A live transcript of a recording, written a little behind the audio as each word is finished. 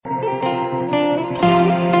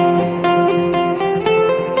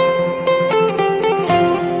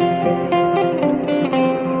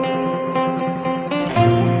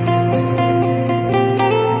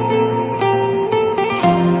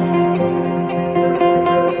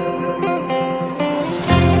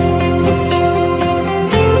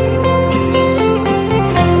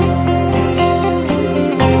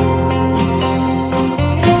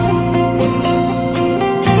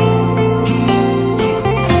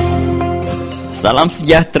Salam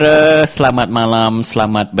sejahtera, selamat malam,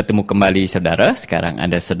 selamat bertemu kembali saudara. Sekarang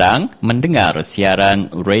anda sedang mendengar siaran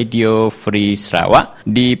Radio Free Sarawak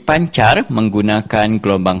dipancar menggunakan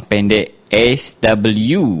gelombang pendek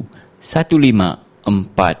SW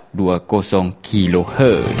 15420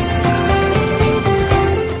 kHz.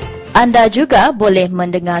 Anda juga boleh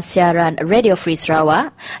mendengar siaran Radio Free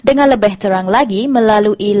Sarawak dengan lebih terang lagi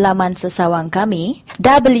melalui laman sesawang kami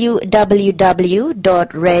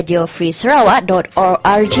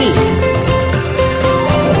www.radiofreesarawak.org.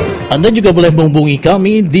 Anda juga boleh menghubungi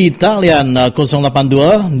kami di talian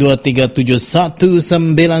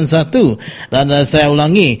 082-237191 dan saya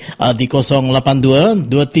ulangi di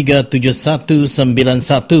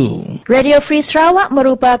 082-237191. Radio Free Sarawak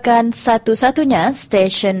merupakan satu-satunya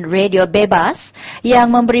stesen radio bebas yang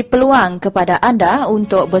memberi peluang kepada anda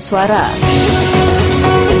untuk bersuara.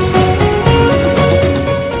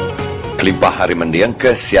 Kelimpah hari mendiang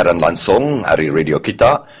ke siaran langsung hari radio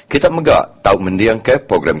kita megak tahu mendiang ke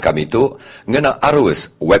program kami itu ngena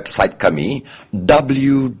arus website kami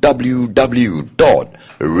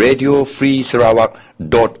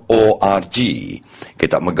www.radiofreesarawak.org.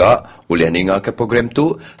 Kita megak boleh dengar ke program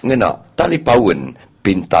tu ngena tali paun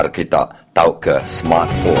pintar kita tahu ke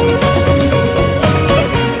smartphone.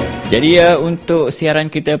 Jadi untuk siaran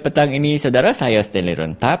kita petang ini, saudara, saya Stanley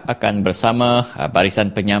Rentap akan bersama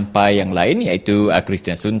barisan penyampai yang lain iaitu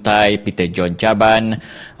Christian Suntai, Peter John Jaban,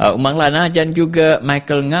 Umang Lana dan juga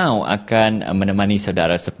Michael Ngau akan menemani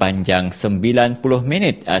saudara sepanjang 90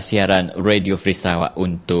 minit siaran Radio Free Sarawak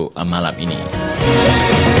untuk malam ini.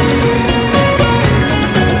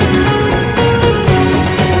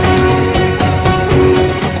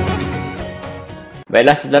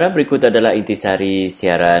 Baiklah saudara, berikut adalah intisari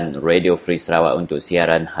siaran Radio Free Sarawak untuk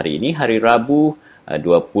siaran hari ini, hari Rabu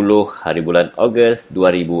 20 hari bulan Ogos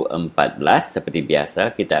 2014. Seperti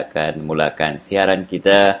biasa, kita akan mulakan siaran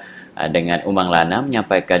kita dengan Umang Lana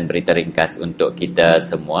menyampaikan berita ringkas untuk kita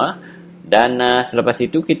semua. Dan selepas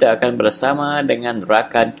itu kita akan bersama dengan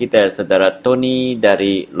rakan kita, saudara Tony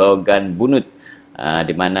dari Loagan Bunut,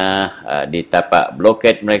 di mana di tapak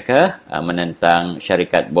Blockade mereka menentang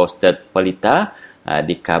syarikat Boston Pelita.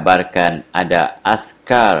 Dikabarkan ada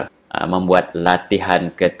askar membuat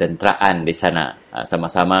latihan ketenteraan di sana.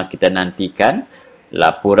 Sama-sama kita nantikan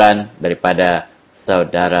laporan daripada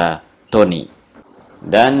saudara Tony.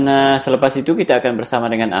 Dan selepas itu kita akan bersama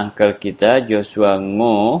dengan uncle kita Joshua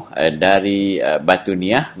Ngo dari Batu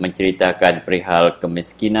Niah menceritakan perihal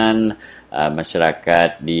kemiskinan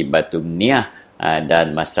masyarakat di Batu Niah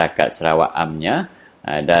dan masyarakat Sarawak amnya.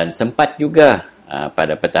 Dan sempat juga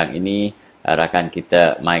pada petang ini rakan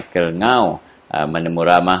kita Michael Ngau menemu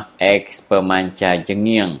ramah ex-pemancar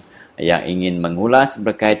jengiang yang ingin mengulas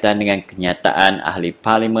berkaitan dengan kenyataan ahli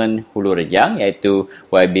Parlimen Hulu Rejang iaitu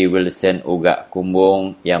YB Wilson Ugak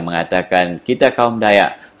Kumbung yang mengatakan kita kaum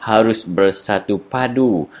Dayak harus bersatu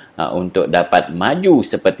padu untuk dapat maju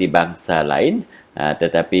seperti bangsa lain,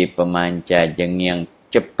 tetapi pemancar jengiang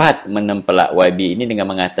cepat menempelak YB ini dengan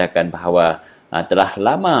mengatakan bahawa telah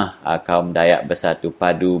lama kaum Dayak bersatu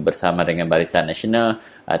padu bersama dengan Barisan Nasional,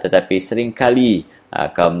 tetapi seringkali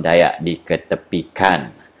kaum Dayak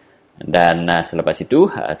diketepikan. Dan selepas itu,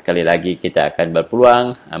 sekali lagi kita akan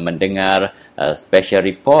berpeluang mendengar special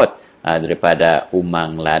report daripada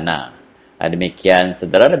Umang Lana. Demikian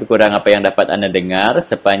saudara, lebih kurang apa yang dapat anda dengar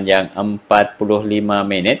sepanjang 45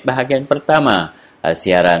 minit bahagian pertama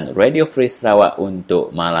siaran Radio Free Sarawak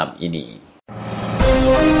untuk malam ini.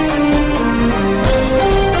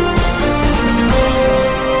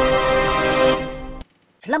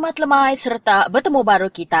 Selamat lemai serta bertemu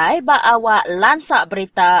baru kita awak lansak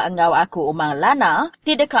berita engau aku Umang Lana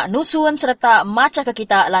tidak nusun serta maca ke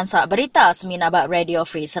kita lansak berita seminabat Radio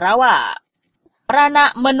Free Sarawak.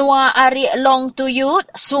 Peranak menua ari long tuyut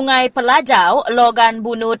Sungai Pelajau Loagan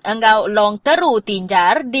Bunut engau long teru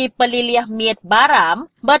tinjar di peliliah miet baram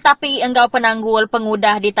betapi engau penanggul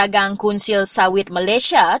pengudah di tagang Kunsil Sawit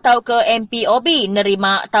Malaysia tau ke MPOB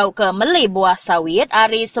nerima tau ke meli buah sawit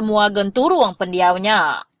ari semua genturung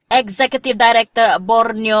pendiaunya. Executive Director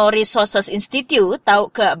Borneo Resources Institute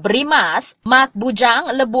tau ke Brimas, Mak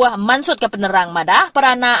Bujang lebuah mansut ke penerang madah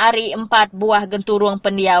perana ari 4 buah genturung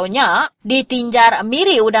pendiaunya ditinjar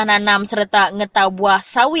miri udah nanam serta ngetau buah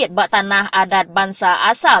sawit bak tanah adat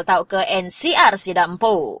bangsa asal tau ke NCR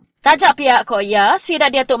Sidampu. Tajak pihak koya,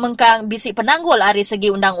 sida dia tu mengkang bisik penanggul ari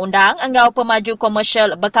segi undang-undang engau pemaju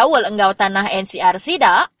komersial berkawal engau tanah NCR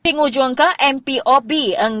sida, pingujung ke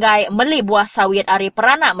MPOB enggai meli buah sawit ari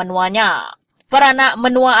peranak menuanya. Peranak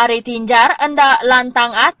menua ari tinjar enda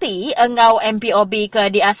lantang ati engau MPOB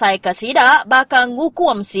ke diasai ke sida bakal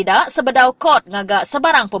ngukum sida sebedau kot ngagak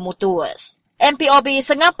sebarang pemutus. MPOB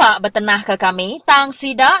sengapak bertenah ke kami, tang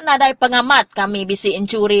sida nadai pengamat kami bisi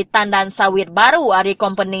encuri tandan sawit baru ari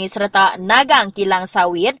company serta nagang kilang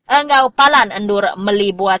sawit, engau palan endur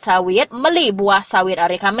meli buah sawit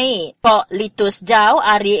ari kami. Kok litus jauh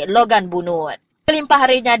ari Loagan Bunut. Kelimpah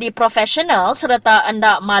harinya di profesional serta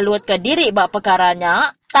endak malut ke diri bak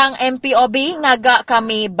perkaranya, tang MPOB ngagak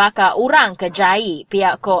kami baka urang ke jai,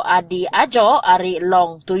 pihak ko adi ajo ari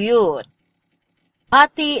long tuyut.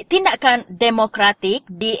 Parti Tindakan Demokratik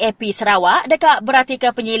DAP Sarawak dekat berarti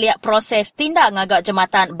ke penyeliak proses tindak ngagak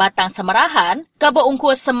jematan Batang Semerahan ke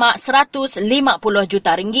berungkus semak RM150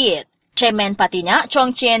 juta. Chairman partinya,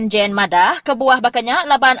 Chong Chien Jen Madah, kebuah bakanya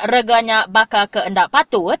laban reganya baka ke endak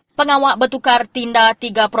patut, pengawak bertukar tinda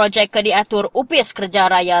 3 projek ke diatur upis kerja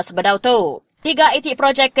raya sebedau tu. 3 itik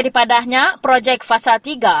projek ke dipadahnya, projek Fasa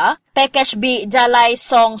 3, Pakej B Jalai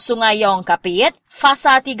Song Sungai Yong Kapit,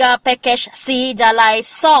 Fasa 3 Pakej C Jalai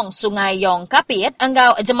Song Sungai Yong Kapit,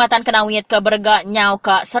 enggau jematan kenawit ke berga nyau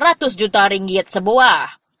ke RM100 juta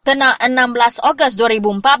sebuah. Kena 16 Ogos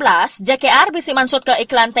 2014, JKR bisi mansut ke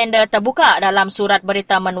iklan tender terbuka dalam surat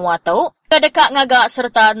berita menua tu, kedekak ngagak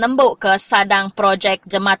serta nembuk ke sadang projek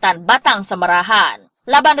jematan Batang Semerahan.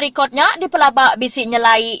 Laban rekodnya di pelabak bisi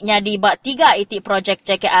nyelai nyadi bak 3 itik projek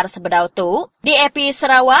JKR sebedau tu. DAP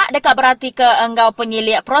Sarawak dekat berarti ke enggau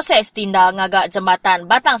penyeliak proses tinda ngagak jembatan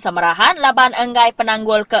Batang Semerahan laban enggai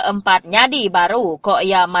penanggul keempat nyadi baru kok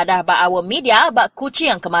ia madah bak awam media bak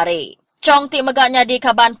Kuching kemari. Chong ti megaknya di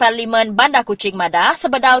Kaban Parlimen Bandar Kuching Madah,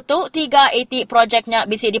 sebedau tu 3 itik projeknya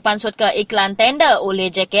bisi dipansut ke iklan tender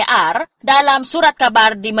oleh JKR. Dalam surat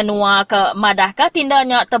kabar di menua ke Madah ke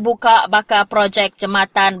tindanya terbuka baka projek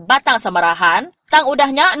jematan Batang Semerahan. Tang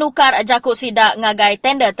udahnya nukar jakut sidak ngagai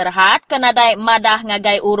tender terhad, kenadai Madah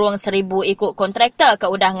ngagai urung 1,000 ikut kontraktor ke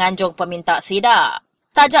udah nganjung peminta sidak.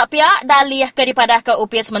 Tajak pihak dalih ke dipadah ke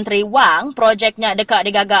upis Menteri Wang, projeknya dekat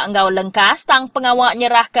digagak enggau lengkas, tang pengawak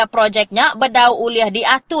nyerah ke projeknya bedau uliah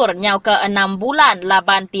diatur nyau ke 6 bulan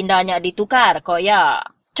laban tindanya ditukar koya.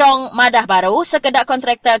 Chong Madah baru, sekedar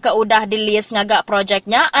kontraktor ke udah dilis ngagak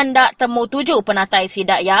projeknya, endak temu 7 penatai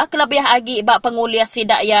sidakya, kelebih agi bak penguliah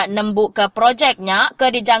sidakya nembuk ke projeknya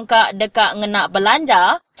ke dijangka dekat ngenak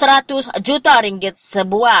belanja RM100 juta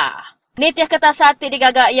sebuah. Nitiah ketasati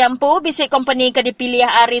digagak yampu, bisik company ke dipilih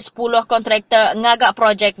hari 10 kontraktor ngagak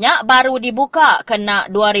projeknya baru dibuka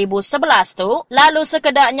kena 2011 tu. Lalu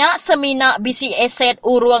sekedaknya semina bisik aset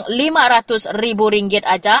urung RM500,000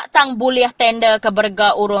 aja, tang boleh tender ke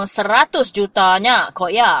berga urung 100 jutanya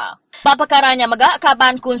koya. Bapakaranya megak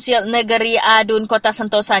Kaban Kunsil Negeri Adun Kota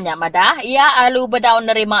Sentosanya Madah, ia alu bedau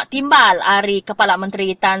nerima timbal ari Kepala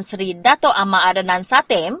Menteri Tan Sri Dato' Ahmad Adnan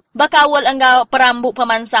Satem, bakawal enggau perambuk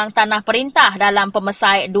pemansang tanah perintah dalam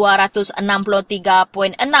pemesai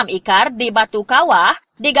 263.6 ikar di Batu Kawah,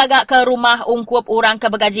 digagak ke rumah ungkup orang ke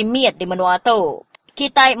begaji miet di menua tu.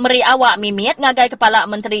 Kitai meri awak mimit ngagai Kepala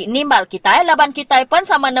Menteri nimbal kitai, laban kitai pun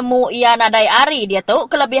sama nemu ia nadai ari dia tu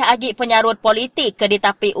kelebih agi penyarut politik ke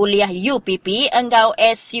ditapi uliah UPP enggau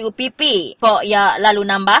SUPP. Kok ia lalu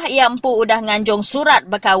nambah ia empu udah nganjung surat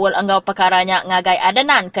bekawal enggau perkaranya ngagai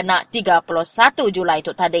adenan kena 31 Julai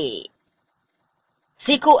tu tadi.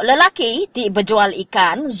 Siku lelaki ti berjual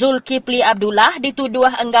ikan, Zulkifli Abdullah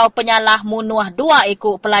dituduh enggau penyalah munuah 2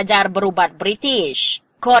 ikut pelajar berubat British.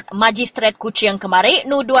 Kod Magistrat Kuching kemari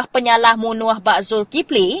nuduh penyalah munuah bak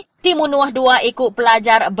Zulkifli, ti munuah 2 ikut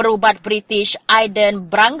pelajar berubat British Aiden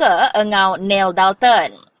Branger engau Neil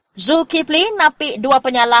Dalton. Zulkifli napi 2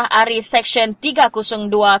 penyalah ari Seksyen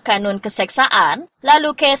 302 Kanun Keseksaan,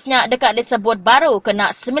 lalu kesnya dekat disebut baru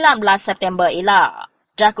kena 19 September ila.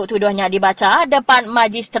 Jakut tuduhnya dibaca depan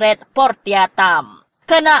Magistrat Portiatam.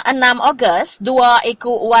 Kena 6 Ogos, 2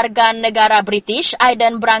 ikut warga negara British,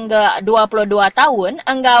 Aiden Branger 22 tahun,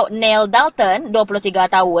 enggau Neil Dalton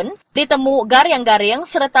 23 tahun, ditemu garing-garing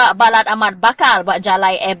serta balat amat bakal bak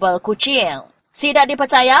jalai Abel Kuching. Sidak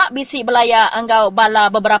dipercaya bisi belaya enggau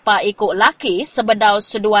bala beberapa ikut laki sebedau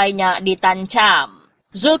seduainya ditancam.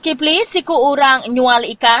 Zulkifli siku orang nyual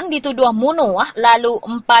ikan dituduh munuh, lalu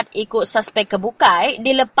 4 ikut suspek kebukai,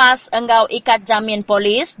 dilepas enggau ikat jamin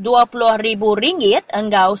polis RM20,000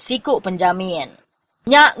 enggau siku penjamin.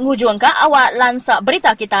 Nyak ngujung ke awak lansak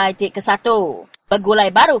berita kita tik ke-1.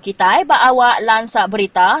 Begulai baru kita ba awak lansak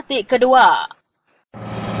berita tik kedua.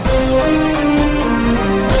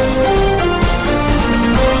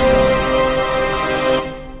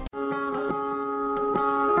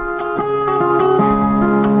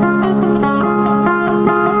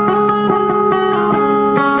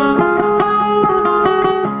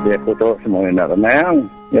 Aku tu semua nak renang.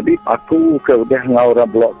 Jadi aku ke udah ngaura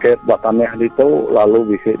Blockade buat tanah itu,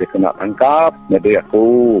 lalu bisa dia kena tangkap. Jadi aku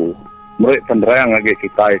Mereka penderang lagi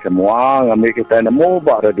kita semua, ngambil kita nemu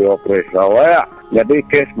bak radio Free Sarawak. Jadi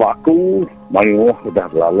kes baku, mayuh sudah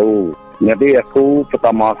berlalu. Jadi aku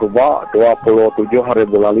pertama cuba 27 hari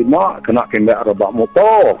bulan 5 kena kimbek rebak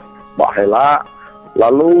motor, bak helak.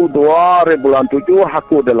 Lalu 2 hari bulan 7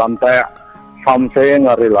 aku dilantik samseng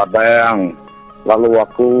hari ladang. Lalu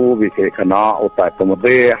aku bisa kena utai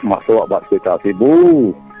pemedih masuk bak sekitar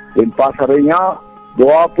 1000. Limpas harinya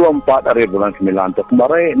 24 hari bulan 9 tu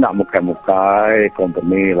kemarin nak mukai-mukai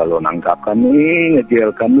company lalu nangkap kami,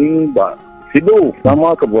 ngejil kami bak Sibu.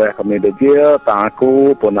 Nama kebuah kami dejil, tang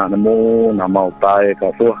aku pun nak nemu nama utai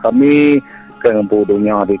kasuh kami ke ngempu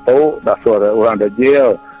dunia itu, dah suara orang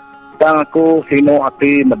dejil. Tang aku sino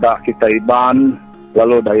hati medak kita iban,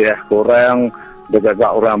 lalu daya kurang,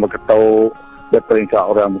 degagak orang berketuk, berperintah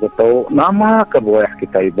orang berketuk, nama kebuah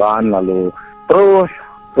kita iban, lalu terus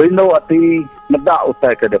rindu hati medak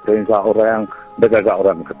utai ke perintah orang, degagak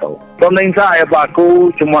orang berketuk. Pemerintah ya aku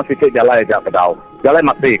cuma sikit jalan aja pedau. Jalan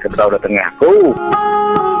mati ke pedau dah tengah aku.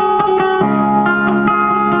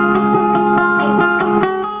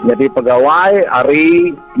 Jadi pegawai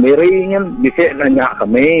hari miring bisa nanya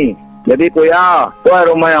kami. Jadi kuya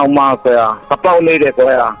rumah rumah kuya. Siapa uni dek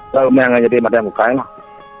kuya? Rumah yang jadi macam mukai lah.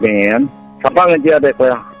 Ben, siapa ngejia dek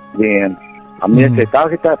kuya? Ben, kami cerita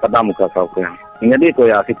kita pada muka kau kuya. Jadi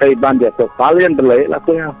kuya kita iban dia tu kalian belai lah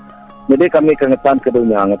kuya. Jadi kami kengetan ke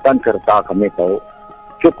dunia, ngetan kereta kami tahu.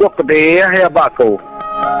 Cukup kedai ya baku.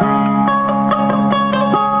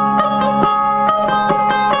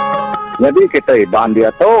 Jadi kita iban dia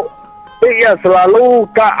tu, dia selalu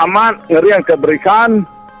ka amat ngeriang keberikan,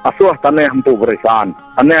 asuh tanah empu berisan,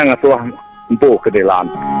 tanah yang asuh empu kedelan.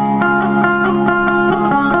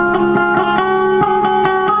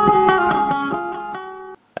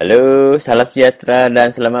 Halo, salam sejahtera dan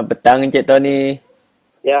selamat petang Encik Tony.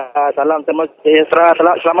 Ya, salam sejahtera,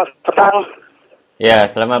 selamat petang. Ya,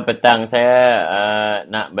 selamat petang. Saya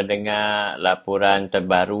nak mendengar laporan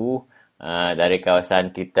terbaru dari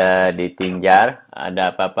kawasan kita di Tinjar.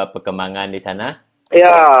 Ada apa-apa perkembangan di sana?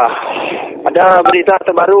 Ya, ada berita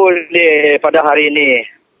terbaru pada hari ini.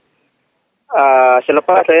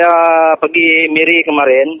 Selepas saya pergi Miri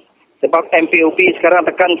kemarin, sebab MPUP sekarang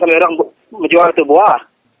tekan sampai orang menjual tu buah.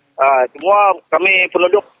 Semua kami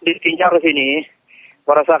penduduk di Tinjar sini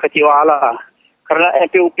merasa kecewa lah. Karena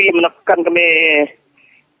MPUP menekan kami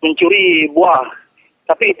mencuri buah.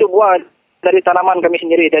 Tapi itu buah dari tanaman kami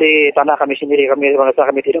sendiri, dari tanah kami sendiri. Kami merasa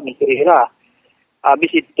kami tidak mencuri lah.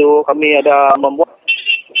 Habis itu kami ada membuat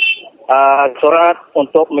surat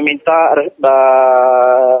untuk meminta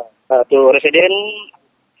residen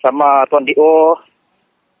sama Tuan D.O.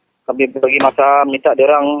 Kami bagi masa minta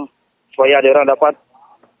diorang supaya diorang dapat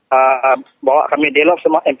bawa kami dialog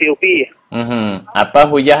sama MPUP. Apa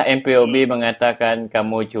hujah MPUP mengatakan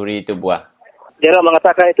kamu curi itu buah? Dia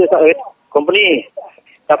mengatakan itu sawit company.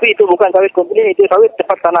 Tapi itu bukan sawit company, itu sawit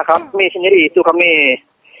tempat tanah kami sendiri. Itu kami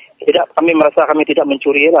merasa kami tidak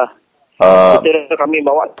mencuri lah. Itu kami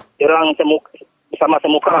bawa orang bersama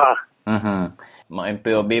semuka.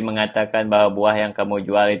 MPUP mengatakan bahawa buah yang kamu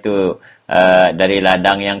jual itu dari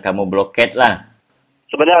ladang yang kamu Blockade lah.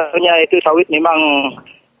 Sebenarnya itu sawit memang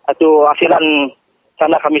itu hasilan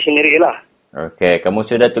tanah kami sendiri lah. Okey, kamu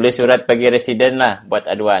sudah tulis surat bagi residen lah buat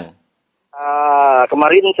aduan.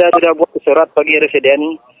 Kemarin saya sudah buat surat bagi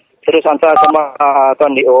residen, terus hantar sama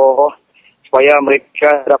Tuan D.O. supaya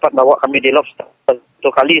mereka dapat bawa kami dialog satu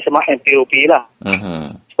kali sama MPUP lah.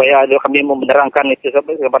 Supaya kami membenarkan itu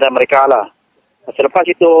kepada mereka lah. Selepas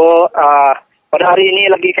itu, pada hari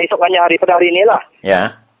ini lagi, keesokannya pada hari ini lah.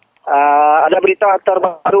 Ya. Ada berita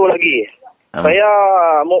terbaru lagi. Saya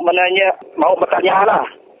mau bertanya lah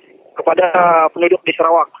kepada penduduk di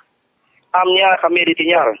Sarawak. Amnya kami di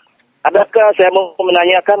Tinjar. Adakah saya mau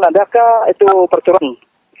menanyakan, adakah itu peraturan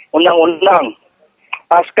undang-undang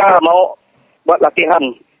pasca mau buat latihan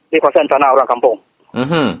di kawasan tanah orang kampung?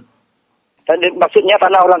 Dan maksudnya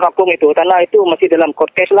tanah orang kampung itu, tanah itu masih dalam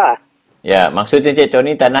court case lah. Ya, maksudnya Cik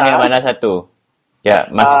Tony tanah yang mana satu? Ya,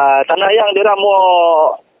 tanah yang dia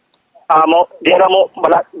mau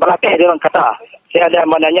berlatih dia orang kata. Saya ada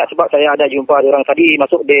menanya sebab saya ada jumpa dia orang tadi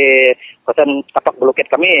masuk di kawasan tapak Blockade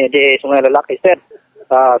kami di Sungai Lelak Estate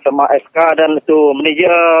sama SK dan itu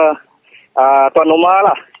manager Tuan Umar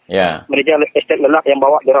lah. Ya. Manager Estate Lelak yang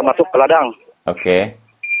bawa dia orang masuk ke ladang. Okey.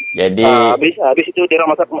 Jadi habis itu dia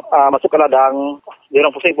orang masuk ke ladang. Dia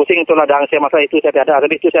orang pusing-pusing tu ladang. Saya masa itu saya tiada.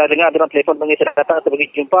 Habis itu saya dengar dia orang telefon panggil saya datang atau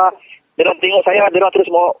pergi jumpa. Dia orang tengok saya, dia orang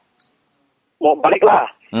terus mau balik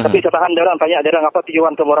lah. Tapi saya tahan dia orang tanya dia orang apa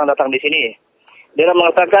tujuan kamu orang datang di sini. Dia orang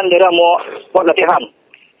mengatakan dia orang mau buat latihan.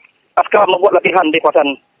 Pasca mau buat latihan di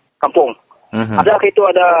kawasan kampung. Adakah itu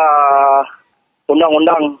ada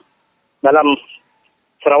undang-undang dalam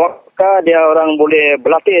Sarawak kah dia orang boleh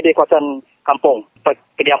berlatih di kawasan kampung,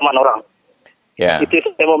 kediaman orang? Ya. Itu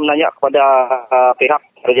saya mau menanya kepada pihak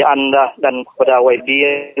kerajaan lah dan kepada YB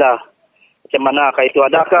lah. Macam manakah itu?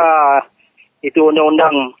 Adakah itu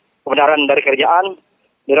undang-undang kebenaran dari kerajaan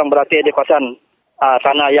dia orang berlatih di kawasan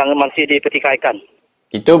tanah yang masih dipertikaikan?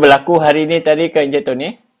 Itu berlaku hari ini tadi ke Encik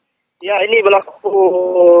Tony? Ya, ini berlaku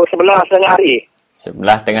sebelah tengah hari.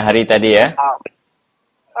 Sebelah tengah hari tadi ya?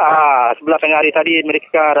 Sebelah tengah hari tadi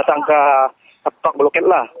mereka datang ke tapak Blockade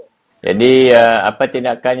lah. Jadi apa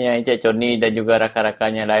tindakan yang Encik Tony dan juga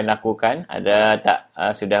rakan-rakan yang lain lakukan? Ada tak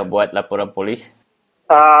sudah buat laporan polis?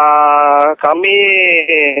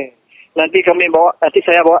 Nanti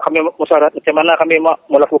saya bawa kami musyawarah macam mana kami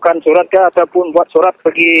melakukan surat ke ataupun buat surat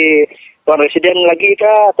bagi Tuan Residen lagi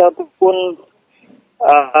ke ataupun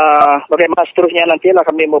bagaimana seterusnya nantilah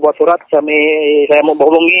kami membuat surat. Saya mau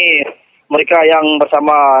menghubungi mereka yang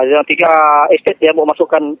bersama yang 3 estate yang mau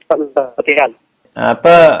masukkan latihan.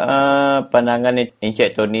 Apa pandangan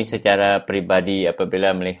Encik Tony secara peribadi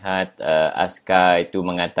apabila melihat askar itu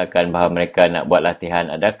mengatakan bahawa mereka nak buat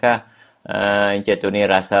latihan? Adakah Encik Tony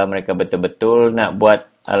rasa mereka betul-betul nak buat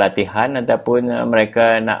latihan ataupun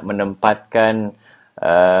mereka nak menempatkan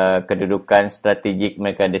kedudukan strategik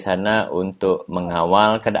mereka di sana untuk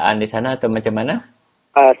mengawal keadaan di sana atau macam mana?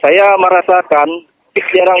 Saya merasakan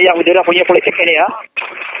diorang punya politik ini ya.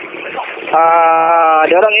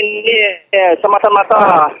 Diorang ini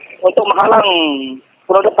semata-mata untuk menghalang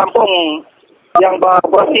penduduk kampung yang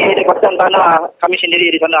beroperasi di kawasan tanah kami sendiri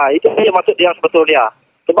di sana. Itu yang maksud dia sebetul dia.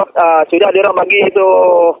 Sebab sudah diorang bagi itu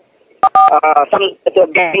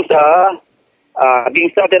gangster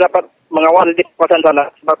tidak dapat mengawal di kawasan sana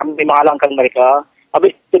sebab kami menghalangkan mereka.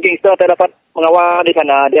 Habis itu gangster tidak dapat mengawal di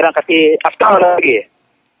sana, diorang kasih askar lagi.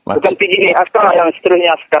 Bukan PGA, askar yang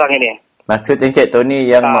seterusnya sekarang ini. Maksud Encik Tony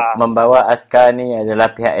yang membawa askar ni adalah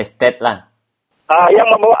pihak estate lah. Yang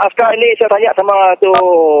membawa askar ini saya tanya sama tu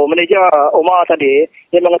manager Umar tadi,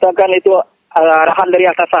 dia mengatakan itu arahan dari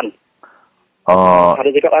atasan. Ada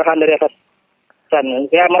juga arahan dari atasan.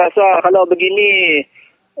 Saya merasa kalau begini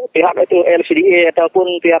pihak itu LCDA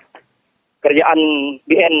ataupun pihak kerajaan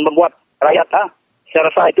BN membuat rakyat, saya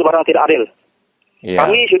rasa itu barang tidak adil. Yeah.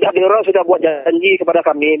 Diorang sudah buat janji kepada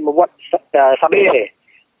kami membuat survey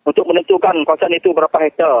untuk menentukan kawasan itu berapa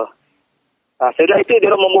hektar. Sudah itu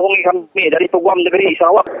diorang membohongi kami dari Peguam Negeri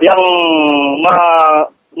Sarawak yang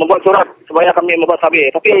membuat surat supaya kami membuat survey.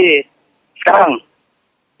 Tapi sekarang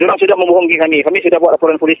diorang sudah membohongi kami. Kami sudah buat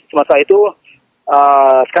laporan polis semasa itu.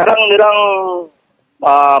 Sekarang diorang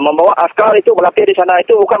membawa askar itu berlatih di sana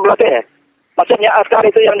itu bukan berlatih. Maksudnya askar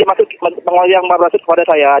itu yang dimaksud kepada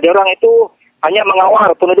saya. Diorang itu hanya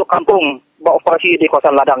mengawal penduduk kampung beroperasi di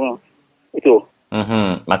kawasan ladang itu.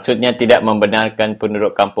 Maksudnya tidak membenarkan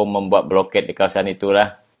penduduk kampung membuat blockade di kawasan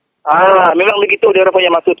itulah. Memang begitu dia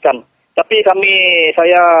punya maksudkan. Tapi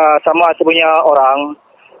saya sama sebenarnya orang,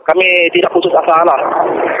 kami tidak putus asa lah.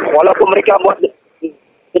 Walaupun mereka buat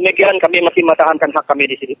demikian, kami masih mempertahankan hak kami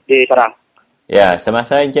di sana. Ya,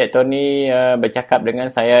 semasa Encik Tony bercakap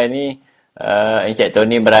dengan saya ini, Encik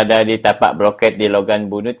Tony berada di tapak blockade di Loagan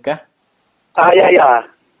Bunut kah? Ya.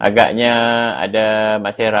 Agaknya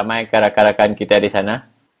masih ramai rakan-rakan kita di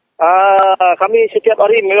sana? Kami setiap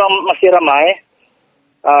hari memang masih ramai.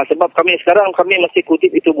 Sebab kami masih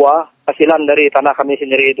kutip itu buah hasilan dari tanah kami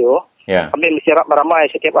sendiri itu. Ya. Kami masih ramai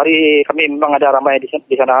setiap hari. Kami memang ada ramai di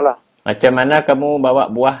sana lah. Macam mana kamu bawa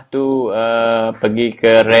buah tu pergi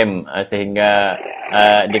ke rem sehingga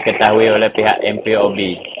diketahui oleh pihak MPOB?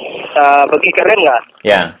 Pergi ke rem nggak?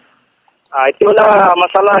 Ya. Itulah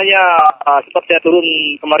masalahnya. Sebab saya turun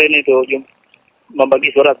kemarin itu membagi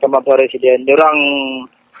surat ke Bapak Presiden. Diorang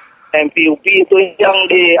MPUP itu yang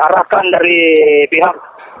diarahkan dari pihak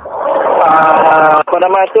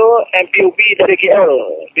MPUP dari KL,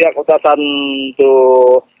 pihak utasan itu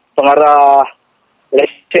pengarah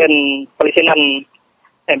lesen pelisinan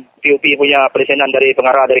MPUP punya pelisinan dari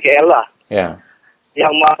pengarah dari KL lah. Ya.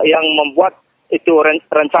 Yang membuat itu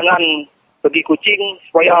rancangan bagi kucing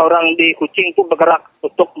supaya orang di kucing pun bergerak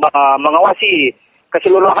untuk mengawasi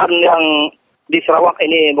keseluruhan yang di Sarawak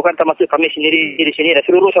ini, bukan termasuk kami sendiri di sini. Dan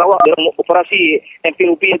seluruh Sarawak dalam operasi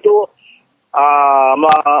MPUP itu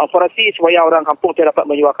operasi supaya orang kampung tidak dapat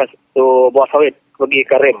menjualkan buah sawit bagi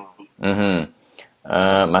ke rem.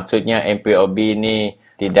 Maksudnya MPOB ini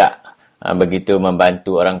tidak begitu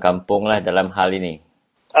membantu orang kampung lah dalam hal ini.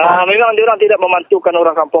 Memang diorang tidak membantukan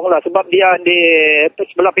orang kampung lah sebab dia di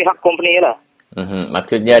sebelah pihak company lah.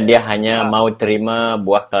 Maksudnya dia hanya mau terima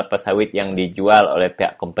buah kelapa sawit yang dijual oleh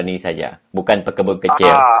pihak company saja, bukan pekebun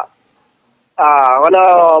kecil.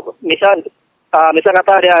 Kalau misal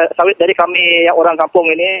kata dia sawit dari kami yang orang kampung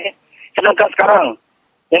ini, sedangkan sekarang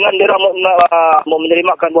jangan dia mau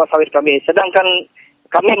menerimakan buah sawit kami, sedangkan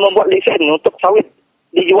kami membuat lesen untuk sawit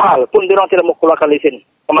dijual pun dia tidak mau keluarkan lesen.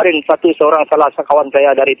 Kemarin salah kawan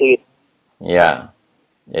saya dari itu. Ya.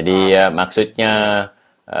 Jadi maksudnya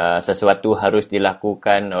sesuatu harus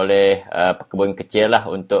dilakukan oleh pekebun kecil lah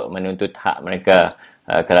untuk menuntut hak mereka.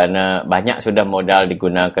 Kerana banyak sudah modal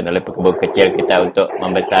digunakan oleh pekebun kecil kita untuk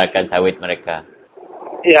membesarkan sawit mereka.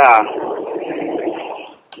 Ya.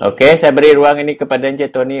 Okey, saya beri ruang ini kepada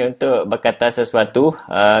Encik Tony untuk berkata sesuatu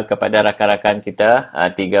kepada rakan-rakan kita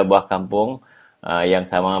 3 buah kampung yang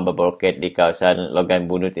sama berblockade di kawasan Loagan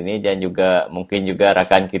Bunut ini, dan juga mungkin juga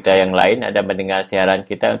rakan kita yang lain ada mendengar siaran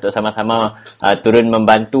kita untuk sama-sama turun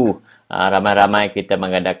membantu ramai-ramai kita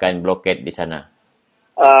mengadakan blockade di sana.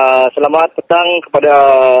 Selamat petang kepada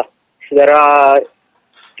saudara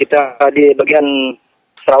kita di bagian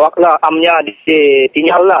Sarawak lah, amnya di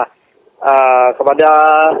Tinyal lah. Kepada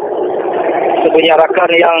sebenarnya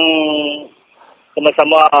rakan yang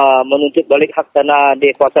sama-sama menuntut balik hak tanah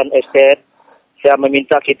di kawasan estate, saya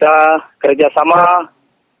meminta kita kerjasama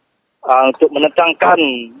untuk menentangkan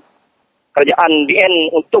kerajaan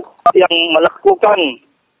BN untuk yang melakukan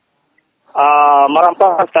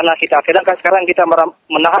merampas tanah kita. Sedangkan sekarang kita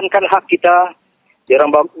menahankan hak kita.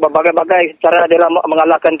 Diorang berbagai-bagai cara dalam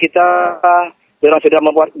mengalahkan kita. Diorang sudah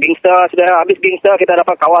membuat gangster, sudah habis gangster kita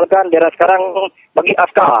dapat kawalkan. Diorang sekarang bagi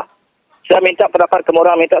askar. Saya minta pendapat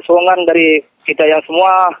kemudian minta sokongan dari kita yang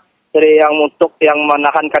semua, dari yang untuk yang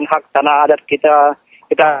menahankan hak tanah adat kita.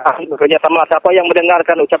 Kita bekerjasama. Siapa yang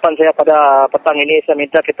mendengarkan ucapan saya pada petang ini, saya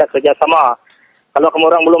minta kita kerjasama. Kalau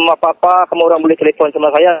kemudian belum apa-apa, kemudian boleh telefon sama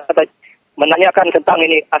saya menanyakan tentang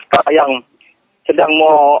ini askar yang sedang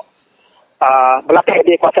mau berlatih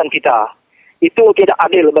di kawasan kita. Itu tidak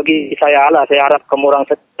adil bagi saya lah. Saya harap kemudian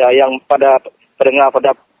yang pada pendengar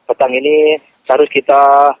pada petang ini harus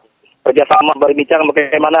kita kerjasama berbincang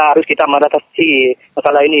bagaimana harus kita mengatasi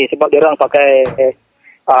masalah ini, sebab dia orang pakai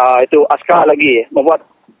itu askar lagi membuat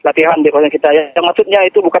latihan di kawasan kita. Yang maksudnya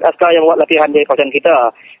itu bukan askar yang buat latihan di kawasan kita.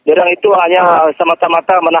 Dia orang itu hanya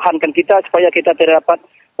semata-mata menahankan kita supaya kita tidak dapat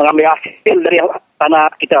mengambil hasil dari tanah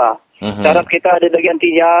kita. Cara kita di bagian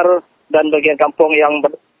Tinyar dan bagian kampung yang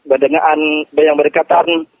berdekatan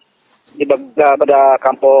di pada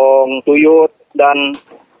kampung Tuyut dan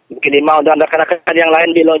Bukit Limau dan rakan-rakan yang lain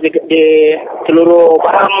di seluruh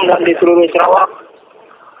Baram dan di seluruh Sarawak,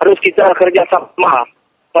 harus kita kerjasama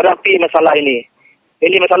hadapi masalah ini.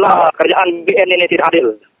 Ini masalah kerajaan BN ini tidak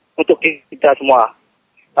adil untuk kita semua.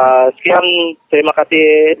 Sekian, terima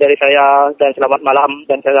kasih dari saya dan selamat malam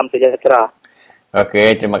dan salam sejahtera.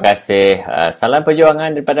 Okey, terima kasih. Salam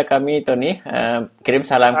perjuangan daripada kami, Tony. Kirim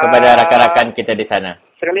salam kepada rakan-rakan kita di sana.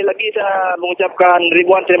 Sekali lagi saya mengucapkan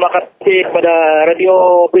ribuan terima kasih kepada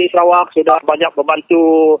Radio Free Sarawak sudah banyak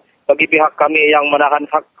membantu bagi pihak kami yang menahan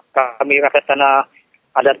hak kami rakyat tanah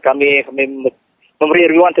adat kami. Kami memberi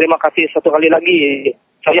ribuan terima kasih satu kali lagi.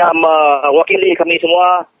 Saya mewakili kami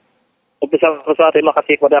semua. Besar-besar terima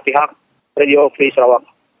kasih kepada pihak Radio Free Sarawak.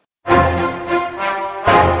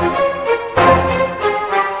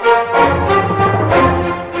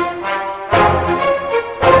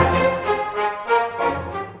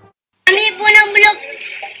 Kami punang blok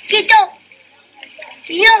situ.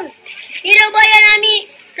 Yang ira bayar kami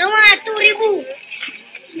 500,000.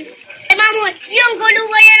 Mahmud, yang kodu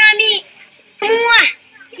bayar kami semua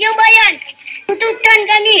yang bayar. Tuntutan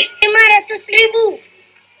kami 500,000.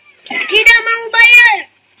 Tidak mau bayar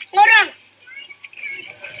orang.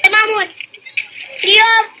 Mahmud, dia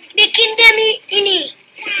bikin demi ini.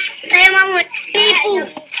 Saya Mahmud, tipu.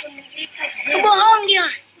 Bohong dia.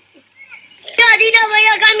 Dia tidak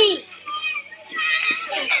bayar kami.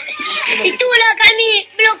 Itulah kami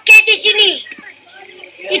blockade di sini.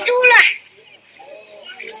 Itulah.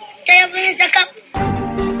 Saya punya cakap.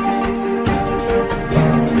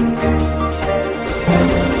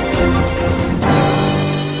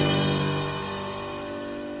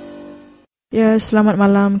 Ya, selamat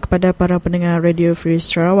malam kepada para pendengar Radio Free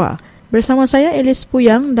Sarawak. Bersama saya Elis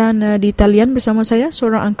Puyang dan di talian bersama saya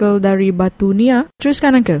seorang uncle dari Batu Nia.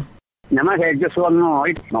 Teruskan uncle. Nama saya Joshua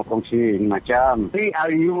Noy. Mau kongsi macam. Tapi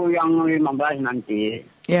Ayu yang 15 nanti.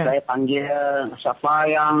 Saya panggil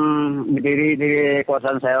siapa yang berdiri di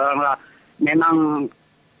kawasan saya orang lah. Memang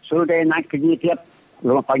sudah naik kerja tiap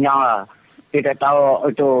rumah panjang lah. Tidak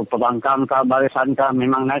tahu itu pembangkang kah, barisan kah.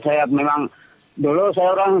 Memang naik saya memang. Dulu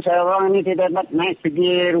saya orang ini tidak dapat naik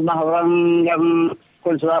pergi rumah orang yang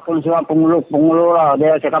konsulat pengulu lah.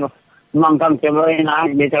 Dia cakap memang kan boleh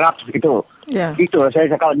naik, dia cakap begitu. Itu saya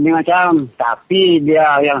cakap ini macam. Tapi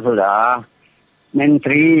dia yang sudah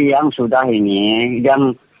menteri yang sudah ini,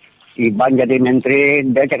 yang Iban jadi menteri,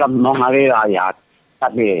 dia cakap mau ngalih rakyat.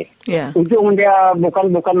 Tapi ujung dia bukan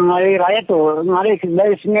ngalih rakyat tu, ngalih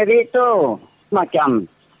dari sendiri tu. Macam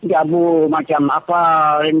jabu, macam apa,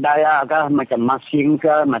 rendaya kah, macam masing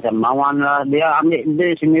kah, macam mawan lah. Dia ambil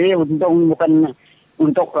dari sendiri bukan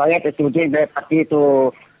untuk rakyat itu. Dia parti itu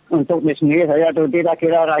untuk dia sendiri saja tu. Tidak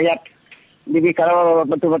kira rakyat. Jadi kalau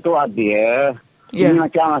betul-betul adil, ini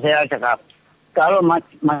macam saya cakap. Kalau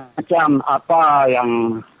macam apa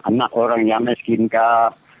yang anak orang yang miskin kah,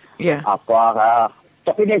 apa kah.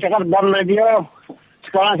 Tapi dia cakap dalam radio,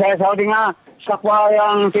 sekarang saya selalu dengar, siapa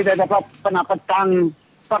yang tidak dapat pendapatan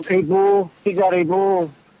 4,000,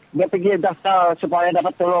 3,000, dia pergi daftar supaya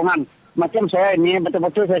dapat tolongan. Macam saya ini,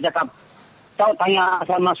 betul-betul saya cakap, tahu tanya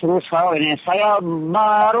sama suruh saya ini, saya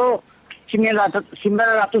baru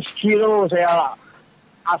 900 kilo saya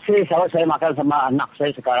asli saya makan sama anak saya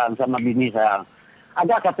sekarang, sama bini saya.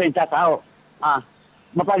 Ada kata yang saya tahu,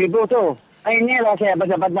 berapa ribu tu? Inilah saya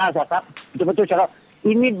baca-baca cakap, betul-betul cakap,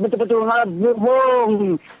 ini betul-betul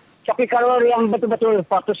bohong. Tapi kalau yang betul-betul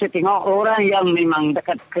patut saya tengok, orang yang memang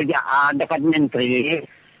dekat kerjaan, dekat menteri,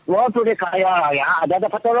 walaupun dia kaya raya, ada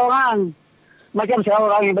dapat tolongan. Macam saya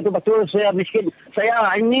orang yang betul-betul saya miskin.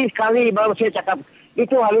 Saya ini sekali baru saya cakap,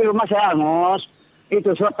 itu hari rumah saya hangus.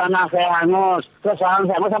 Itu surat tanah saya hangus. Kesahan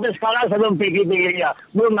saya hangus. Sampai sekarang saya belum pergi dia.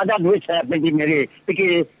 Belum ada duit saya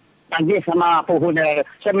pergi tagih sama pohon dia.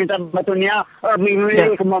 Saya minta batunya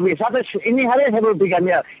minggu ke mobil. Sampai ini hari saya belum pergi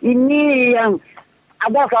dia. Ini yang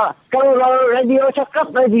adakah kalau radio cakap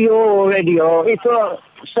radio itu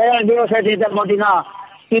saya tidak mau dengar.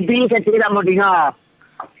 TV saya tidak mau dengar.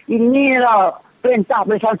 Inilah perintah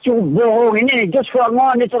bersatu bohong ini. Just for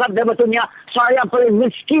ngon dia cakap dia betulnya saya paling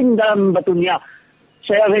miskin dalam betulnya.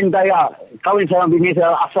 Saya rendaya kawin sama bini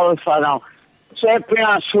saya asal sana. Saya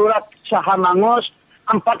punya surat saham hangus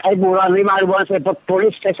 4 bulan, 5 bulan saya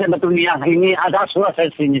polis stesen betulnya. Ini ada surat saya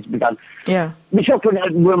sini sebutkan. Besok pun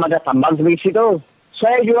belum ada tambang seperti situ.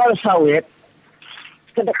 Saya jual sawit.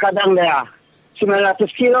 Kadang-kadang dia 900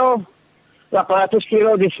 kilo, 800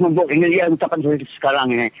 kilo di semubuk. Ini dia ucapan saya sekarang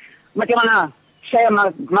ini. Macam mana? Saya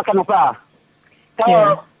makan apa?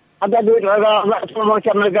 Kalau ada duit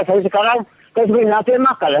macam mereka saya sekarang, kalau sebenarnya saya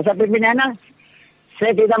makan lah. Saya pindah.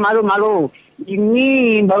 Saya tidak malu-malu.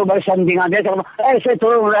 Ini baru barisan dengan dia. Saya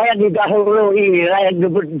tolong rakyat didahului. Rakyat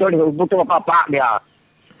butuh apa-apa dia.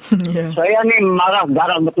 Saya ni marah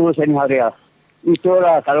garang betul saya ni hari.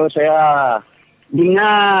 Itulah kalau saya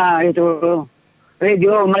dengar itu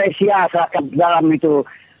radio Malaysia dalam itu.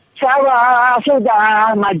 Saya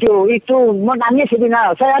sudah maju. Itu menangis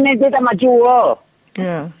sebenarnya. Saya ni tidak maju.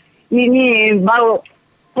 Ini baru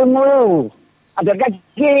pengulu. Ada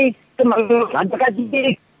gaji. Ada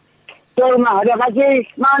gaji. Rumah ada gaji.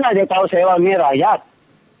 Mana dia tahu saya orang ni rakyat.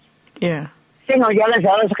 Tengok jalan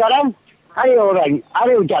saya sekarang. Ada orang.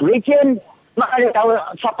 Ada hujan licin. Mana dia tahu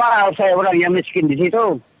siapa saya orang yang miskin di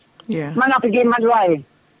situ. Mana pergi Madwai.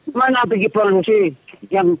 Mana pergi produksi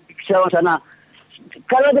yang sana.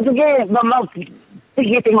 Kalau dia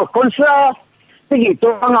pergi tengok konser, pergi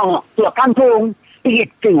tengok tua kampung, pergi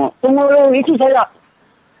tengok pengulu, itu saya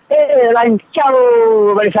lain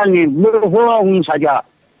jauh barisan ni, bohong saja.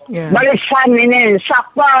 Barisan ini,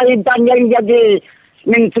 siapa yang jadi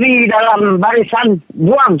menteri dalam barisan,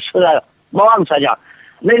 buang saja.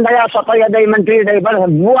 Dan saya siapa yang jadi menteri dari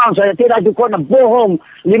barisan, buang saja, tidak cukup, bohong,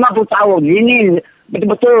 50 tahun, ini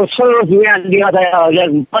betul-betul seluruh dia saya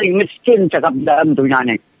yang paling miskin cakap dalam dunia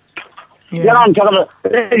ni. Jangan cakap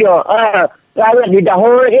radio, rakyat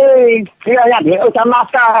didahului, rakyat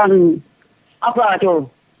diutamakan. Apa tu?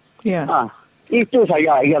 Itu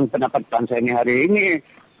saya yang pendapatan saya ni hari ini.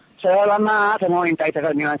 Saya lama, saya mau minta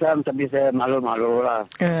cakap ni macam, tapi saya malu-malu lah.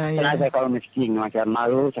 Karena saya kalau miskin macam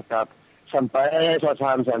malu cakap. Sampai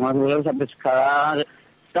suasana saya malu sampai sekarang.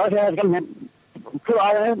 Kalau saya akan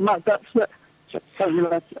keluar, maka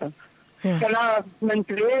karena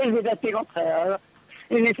menteri sudah tengok saya.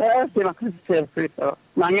 Ini saya terima kasih.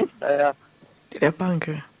 Nangis saya. Tidak apa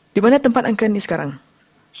Angka. Di mana tempat Angka ni sekarang?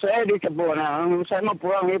 Saya di kebun. Saya mau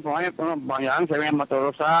pulang ni. Banyak. Saya memang motor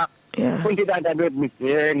rosak. Pun tidak ada duit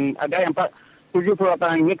miskin. Ada yang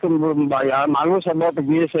 78 ini belum bayar. Malu saya bawa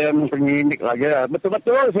pergi. Saya mau pergi lagi.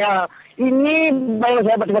 Betul-betul saya. Ini baru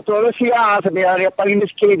saya betul-betul saya yang paling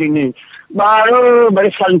miskin ini. Baru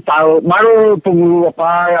barisan tahu. Baru pengulu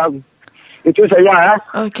apa yang. Itu saja.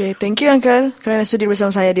 Okay, thank you Uncle kerana sudi bersama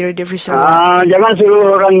saya di Radio Free Sarawak. Jangan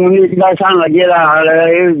suruh orang ni barisan lagi lah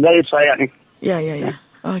dari saya ni. Ya.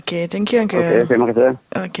 Okay, thank you Uncle. Okay, terima kasih.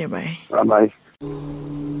 Okay, bye. Bye.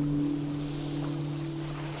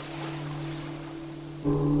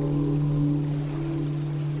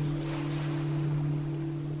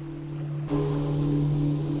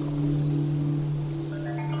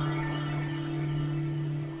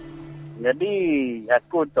 Jadi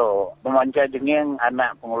aku tu pemanca jengeng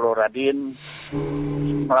anak pengulu Radin.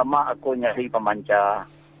 Lama aku nyari pemanca.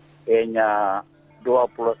 Kayaknya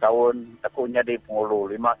 20 tahun. Aku nyari pengulu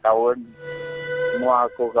 5 tahun. Semua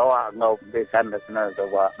aku gawa ngau besan sana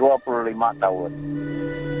coba 25 tahun.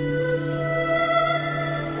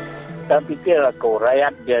 Tak fikir aku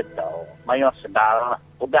rakyat dia tahu. Mayu sedar.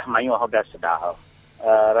 Udah mayu udah sedar.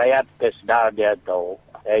 Rakyat ke sedar dia tahu.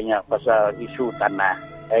 Kayaknya pasal isu tanah.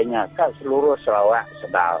 Kayaknya kat seluruh Sarawak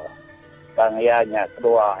sedar. Kang ianya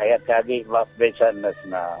kedua ayat kaki laf besan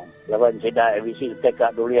sana. Lawan sida evisi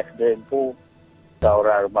tekak duliah dempu. Kau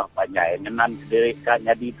orang rumah panjai. Ngenan sendiri kak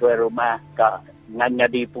nyadi tuai rumah. Kak ngan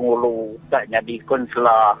nyadi pengulu. Kak nyadi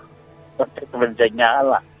konsular. Sebenarnya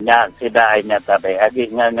lah. Nyak sidainya tadi. Agi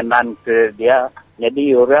ngenan ke dia.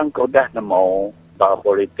 Jadi orang udah nemu bah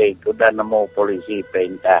politik. Udah nemu polisi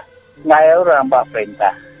perintah. Ngai orang bah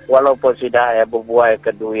perintah. Walaupun sidai berbuai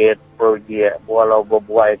ke duit. Projek. Walau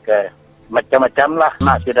berbuai ke macam-macam lah.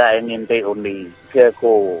 Nak sidai nginti undi. Ke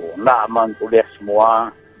aku nak mengkuliah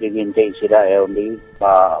semua. Diginti sidai undi.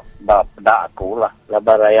 Bah pedak aku lah.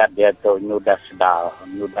 Lepas rakyat dia tu nyudah sedar.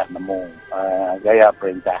 Nyudah nemu gaya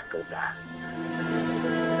perintah tu dah.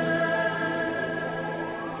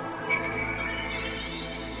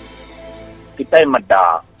 Kita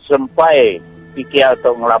medak. Sampai fikir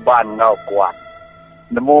tu ngelaban ngau kuat.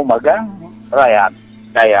 Nemu magang rakyat.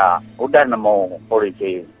 Daya. Udah nemu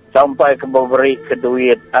polisi. Sampai ke beri ke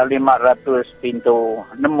duit 500 pintu.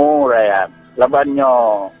 Nemu rakyat. Labannya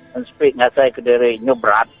speak ngasai ke diri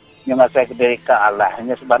nyubrat. Ngasai ke diri ke Allah.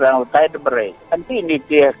 Hanya sebarang utai diberi. Nanti ini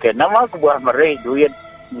dia ke. Nama aku buah beri duit.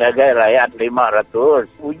 Ngagai rakyat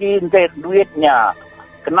 500. Uji intai duitnya.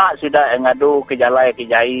 Kena sudah ngadu ke jalai ke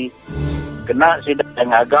jai. Kena sudah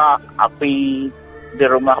ngagak api di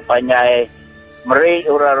rumah panjai. Meri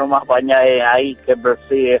orang rumah panjai air ke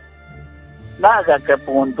bersih. Nak ke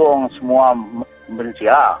penguntung semua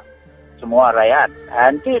bencia. Semua rakyat.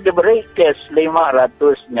 Nanti diberi kes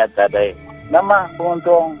 500 nyata deh. Nama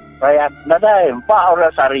penguntung rakyat. Nadai 4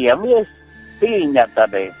 orang sari habis. Tapi nyata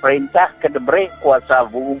deh. Perintah ke diberi kuasa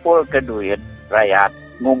mengumpul ke duit rakyat.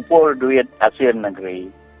 Ngumpul duit hasil negeri.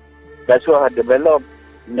 Dasuah develop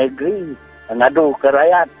negeri. Ngadu ke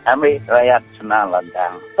rakyat. Ambil rakyat senang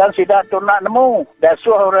lantang. Kan sidak tu nak nemu.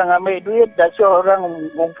 Dasuah orang ambil duit. Dasuah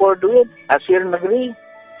orang ngumpul duit hasil negeri.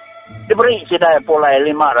 Diberi sidak pulai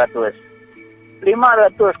 500.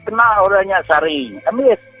 500 kena orangnya sari.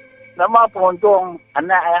 Habis. Nama penguntung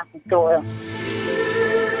anak ya. Itu ya.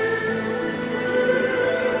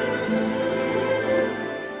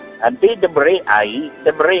 Nanti diberi air,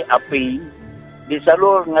 diberi api.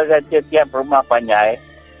 Disalur ngagai tiap rumah panjai.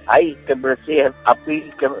 Air ke bersih, api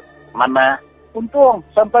ke mana. Untung.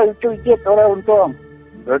 Sampai cucit orang untung.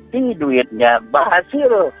 Berarti duitnya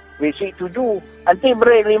berhasil. Visi 7. Nanti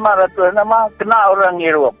beri 500 nama kena orang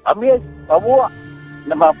ngirup. Habis. Bawa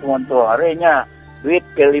nama penguntung harinya duit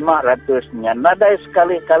ke 500-nya. Nadai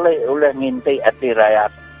sekali-kali oleh ngintai hati rakyat.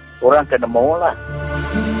 Orang kena maulah.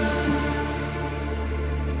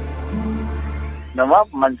 Nama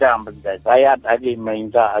pemancang bentai. Rakyat lagi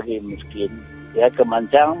minta lagi miskin. Ya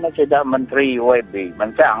kemancang masih dah menteri YB.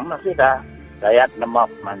 Mancang masih dah. Rakyat nama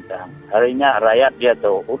pemancang. Harinya rakyat dia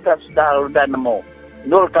tu. Sudah nemu.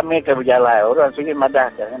 Dulu kami ke berjalan. Orang segi madah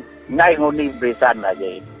kan. Ngai ngundi berisan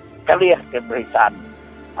aja. Kaliah keberisan.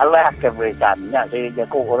 Allah keberisan. Ya, saya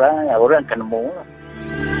jago orang kenemu.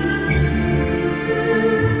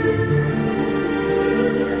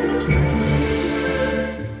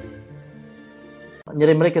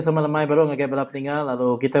 Jadi mereka sama lemai baru ngagai balap tinggal.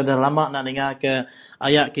 Lalu kita dah lama nak dengar ke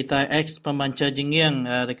ayat kita ex pemanca jengiang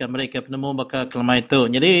dekat mereka penemu bakal kelemai itu.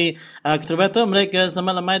 Jadi kita beritahu mereka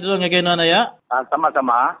sama lemai dulu ngagai non ayat.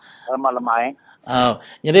 Sama-sama. Sama lemai.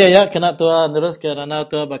 Jadi ayat kena tua terus ke ranau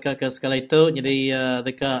tua bakal ke skala itu. Jadi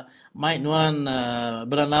dekat mai nuan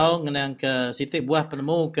beranau ngenang ke sitik buah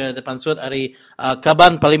penemu ke depan sud hari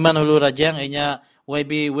Kaban Parlimen Hulu Rajang ianya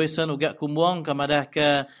YB Wilson uga kumbuang kamadah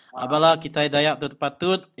ke bala kita dayak tu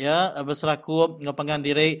patut ya berseraku ngapangan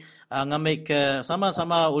diri ngambil ke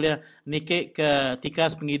sama-sama oleh nikik ke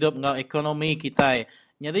tikas penghidup ngau ekonomi kita.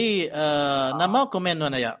 Jadi nama komen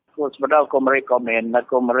nuan ayat. Sebenarnya aku meri komen,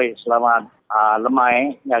 aku meri selamat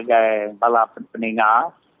lemai ngagai bala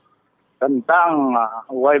peninga tentang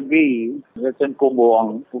YB Wilson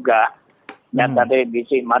kumbuang juga. Yang tadi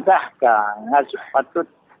bisik madah ka patut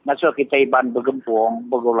masuk kita iban bergempung,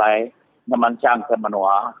 bergulai, memancang ke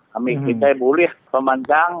menua. Kami kita boleh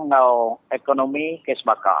memancang ngau ekonomi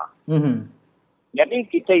kesbaka. Jadi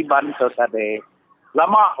kita iban tu tadi,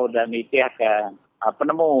 lama sudah nitiah ke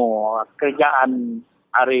penemu kerjaan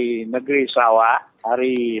hari negeri Sarawak,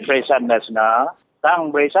 hari Barisan Nasional.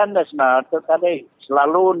 Tang Barisan Nasional tu tadi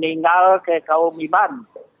selalu ninggal ke kaum Iban.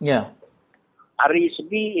 Ya. Dari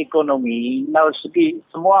segi ekonomi, dari segi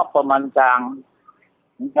semua pemantang,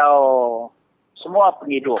 dari semua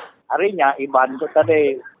penghidup. Harinya Iban tu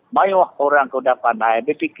tadi banyak orang kuda pandai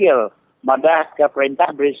berfikir madah ke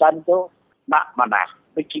perintah Barisan tu nak mana,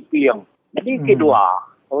 bercipiang. Jadi kedua,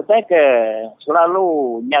 utai ke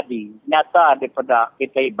selalu nyata daripada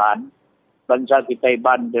kita Iban, bangsa kita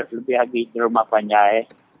Iban lebih lagi di rumah panjai.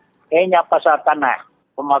 Kayaknya pasal tanah,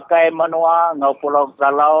 pemakai menua, ngau pulau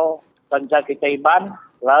galau, bangsa kita Iban,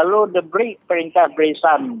 lalu diberi perintah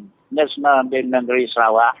Barisan Nasional di negeri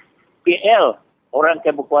Sarawak, PL, orang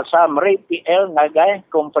ke berkuasa, meri PL ngagai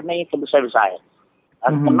company kebesar-besar.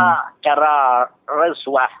 Kena cara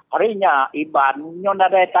rasuah. Harinya Iban, nyon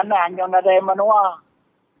ada tanah, nyon ada menua.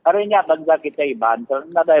 Harinya bangsa kita Iban,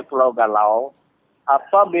 ada pulau galau,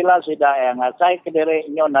 apabila sudah yang saya kediri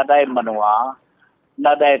nyo nadai menua,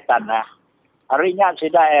 nadai tanah, harinya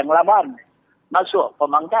sudah yang laban masuk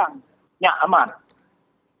pemangkang, nya aman.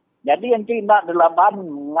 Jadi yang tidak dilaban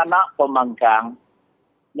nganak pemangkang.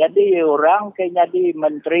 Jadi orang ke jadi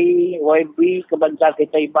menteri YB ke bangsa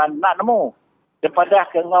kita Iban nak nemu daripada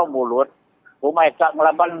ke ngau mulut, umai tak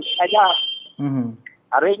ngelaban saja.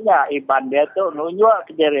 Harinya Iban dia tu nunjuk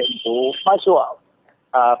kediri itu masuk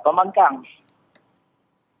pemangkang.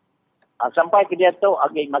 Sampai ke dia tu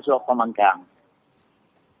agak masuk pemangkang.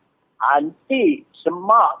 Anti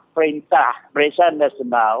semua perintah Barisan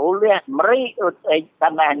Nasional oleh meri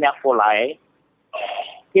tanahnya pulai.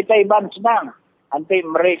 Kita Iban senang. Anti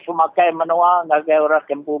meri pemakai menua ngagai orang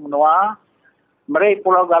kempu menua. Meri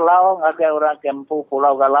Pulau Galau ngagai orang kempu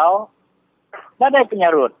Pulau Galau. Ada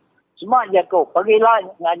penyarut. Semua jago.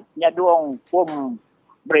 Pagilah nyaduang pum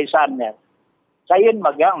Barisannya. Saya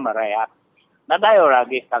magang merayak. Nadai orang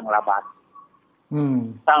lagi kang laban.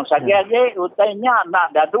 Tang sagi-agi utainya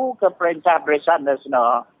nak dadu ke perintah Barisan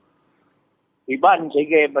Nasional. Iban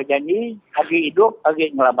sige berjanji, agi hidup,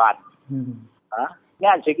 agi ngelaban.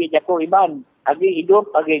 Nya sige jago Iban, agi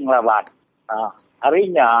hidup, agi ngelaban.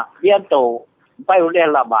 Harinya, dia tu, sampai oleh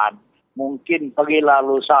laban. Mungkin pagilah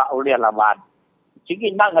lusa oleh laban.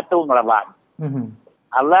 Sige nak ngatu ngelaban.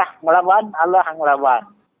 Allah ngelaban, Allah ngelaban.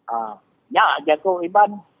 Nya jago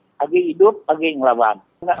Iban, agi hidup, agi ngelaban.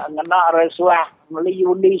 Nak rasuah,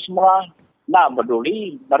 meliundi semua, nak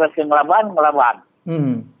peduli, mereka ngelaban.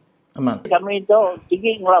 Aman. Kami itu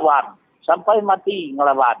tinggi ngelaban, sampai mati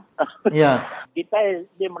ngelaban. Ya. Kita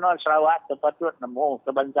di menua Sarawak terpatut nemu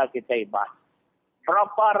ke bangsa kita Iban.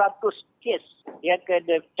 Berapa ratus kes, dia ke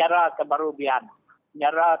cara kebarubian.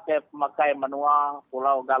 Nyara ke pemakai menua,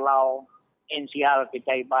 Pulau Galau, NCR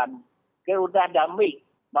kita Iban. Ke udah damai,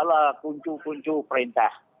 bala kuncu-kuncu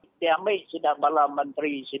perintah. Dia ambil sudah bala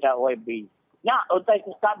menteri, sudah OMB. Ya, utai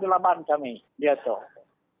kesat di laban kami. Dia tu.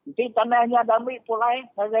 Nanti tanahnya damai pulai,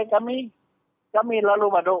 nadai kami lalu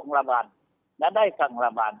baduk ngelaban. Nadai kang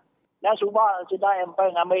ngelaban. Dia sudah yang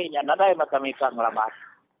ngambilnya, nadai kami kang ngelaban.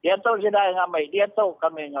 Dia tu sudah yang ngambil, dia tu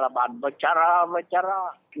kami ngelaban. Bercara.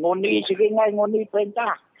 Ngundi segingai, ngundi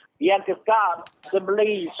perintah. Yang kekal,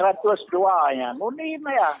 sebeli 102-nya. Ngundi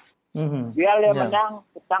ya. Biar dia menang,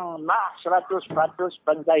 tentang nak 100%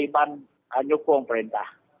 bangsa Iban nyukung perintah.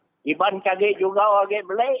 Iban kagak juga agak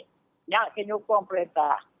beli, nyak nyukung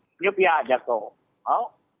perintah. Nyupia aja kau.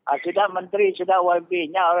 Sudah menteri, sudah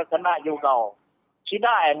YB, nyak orang kena juga.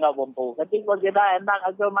 Sudah yang nggak mampu. Ketika sudah enak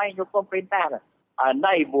agak main nyukung perintah.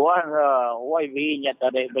 Nai buah YB-nya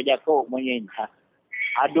tadi berjaku menyinyah.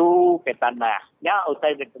 Aduh ke tanah. Nyak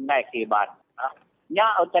utai kenai ke Iban.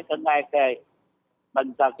 Nyak utai kenai ke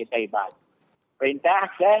bangsa kita Iban. Perintah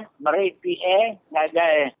ke meri PA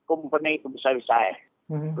ngagai company besar-besar.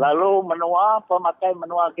 Lalu menua, pemakai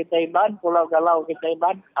menua kita Iban, Pulau Galau kita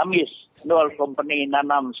Iban, amis. Dual company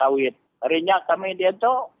nanam sawit. Harinya kami dia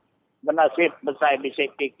tu bernasib besar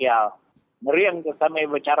bisik kikial. Meriang ke kami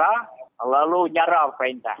bercara, lalu nyara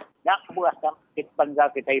perintah. Nak buah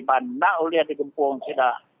bangsa kita Iban, nak uliah di Gempung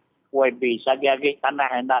sudah YB, sagi-agi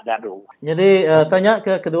tanah yang nak dadu. Jadi, tanya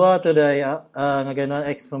ke kedua tu dah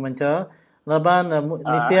ngagainan ex pemancar. Laban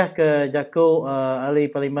nitiah ke jako ahli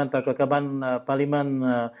parlimen atau ke kaban parlimen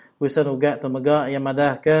Wisan Ugat atau Megak yang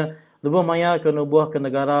madah ke lubuh maya ke nubuh ke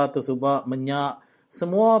negara tu subak menyak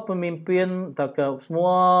semua pemimpin atau ke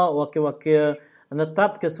semua wakil-wakil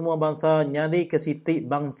netap ke semua bangsa nyari ke siti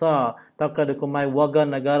bangsa atau ke dekumai warga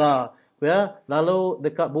negara. Ya, lalu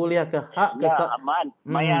dekat boleh ke hak ke aman.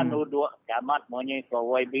 Maya nuduh amat monye ke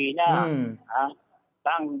YB-nya.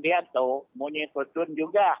 Tang dia tu monye ke tun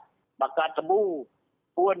juga. Bakal tebu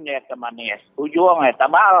pun dia ke manis. Ujung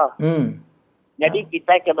tabal. Jadi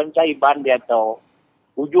kita ke bangsa Iban dia tu.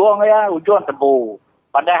 Ujung tebu.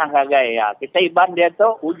 Pada hanggagai ya. Kita Iban dia tu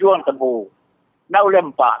ujung tebu. Nak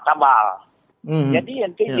lempak tabal. Jadi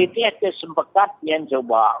nanti dia kesempekat yang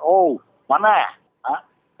coba. Mana?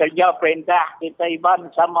 Kerja perintah kita Iban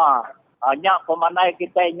sama. Nyak pemanai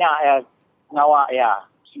kita nyak ngawak ya.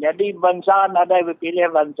 Jadi bangsa ada berpilih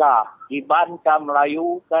bangsa. Iban ke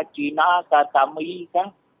Melayu, ke Cina, ke Tamil,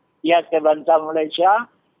 ke bangsa Malaysia.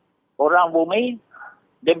 Orang bumi,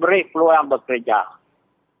 diberi peluang bekerja.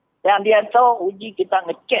 Dan dia tahu uji kita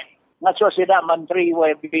ngecek. Ngasuh sidak Menteri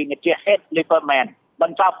YB ngecek head department.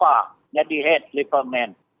 Bangsa apa? Jadi head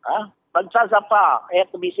department. Bangsa siapa?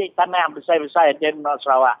 Bisik tanah besar-besar di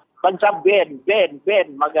Sarawak. Bangsa Ben,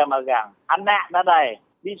 magang-magang. Anak nadai.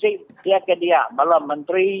 Bisik dia ke dia. Bala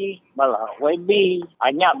Menteri, bala YB.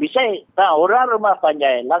 Hanya bisik. Orang rumah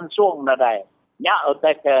panjai langsung nadai. Nyak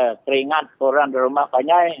otak ke keringat orang di rumah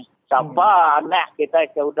panjai. Siapa anak kita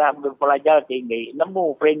ke sudah berpelajar tinggi.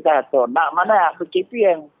 Nemu perintah tu. Nak mana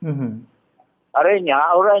bercipiang.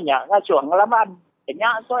 Orangnya ngasuh ngelaman.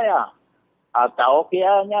 Nyak tu ya. Atau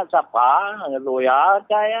kianya siapa. Lawyer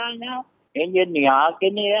kayanya. Engineer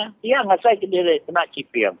kini ya. Dia ngasai ke diri kena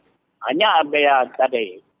cipiang. Hanya biar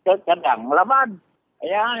tadi. Kadang ngelaman.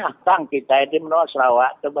 Ya, tang kita di menua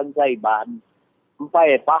Sarawak ke bangsa Iban.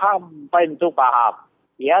 Sampai faham. Sampai itu faham.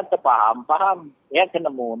 Ia terfaham. Ia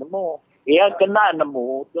kena nemu. Ia kena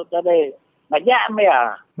nemu. Itu tadi. Ngajak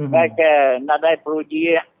ya. Mereka nadai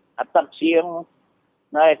peruji atap siang.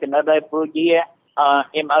 Mereka nadai peruji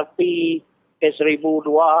MRT ke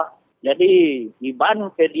 1002. Jadi,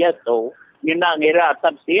 Iban ke dia tu. Dia nak ngira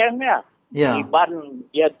atap siang ya. Iban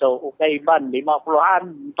dia tu. Ukai Iban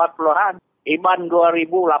 50-an, 40-an. Iban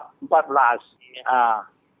 2014.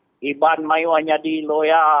 Iban mayu jadi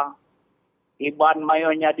lawyer. Iban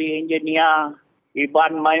mayu jadi engineer.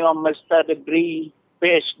 Iban mayu master degree,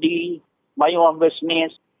 PhD, mayu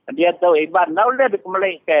business. Dia tahu Iban dah boleh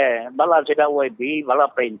dikembali ke bala sida YB,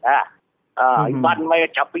 bala perintah. Iban mayu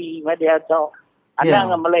capi, dia tahu.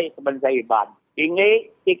 Ada ngemali ke bangsa Iban.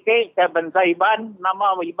 Tinggi tiket ke bangsa Iban,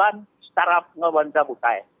 nama Iban startup ngo bangsa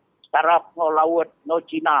Bukai. Startup ngo laut, ngo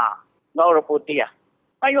Cina, ngo orang putih.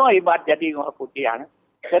 Mayu Iban jadi ngo putih.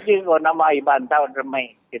 Jadi ngo nama Iban tahu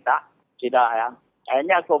remai kita. Tidak ya.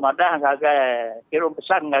 Hanya aku madah ngagai kirim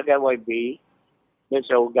pesan ngagai YB.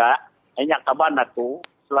 Besoga. Hanya kaban aku.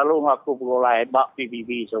 Selalu aku berulai bak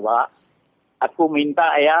PBB coba. Aku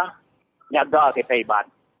minta ya. Nyaga kita Iban.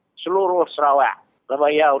 Seluruh Sarawak.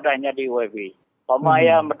 Lepas ya udah jadi YB.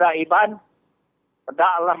 Pemaya medak Iban.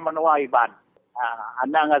 Medaklah menua Iban.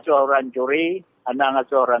 Anda ngasuh orang curi. Anda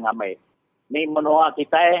ngasuh orang amai. Ni menua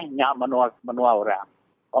kita. Nyak menua orang.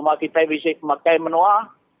 Pemaya kita bisa memakai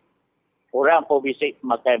menua. Orang pun bisik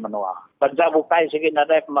memakai menua. Bangsa Bukai sikit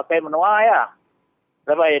ada memakai menua ya.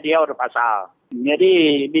 Sebab dia ada pasal.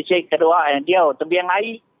 Jadi bisik kedua yang dia terbiang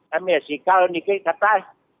air. Kami sikal nikit kata.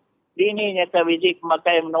 Ini nyata bisik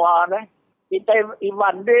memakai menua. Kita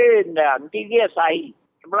Iban din dan tiga sai.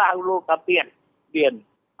 Sebelah dulu kapian.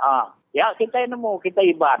 Ya kita nemu kita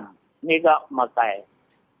Iban. Ni tak memakai.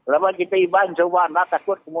 Lepas kita Iban coba nak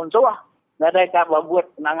takut kemunsuh. Mereka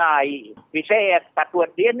buat nangai. Bisa takut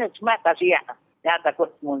dia ni semak kasih ya takut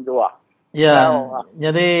mundur. Ya,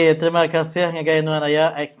 jadi terima kasih ngagai nuan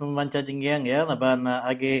ayah ex pemancar jenggiang ya. Naban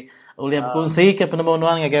agi ulian berkongsi ke penemu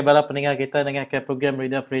nuan ngagai bala pendengar kita dengan ke program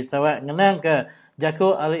Radio Free Sarawak. Ngenang ke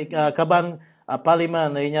jaku kaban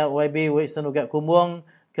parlimen inya YB Wilson uga kumbung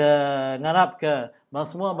ke ngarap ke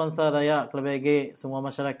semua bangsa Dayak kelebih semua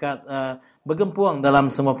masyarakat bergempuang dalam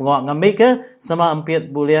semua pengawak ngambil ke sama ampit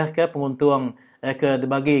boleh ke penguntung ke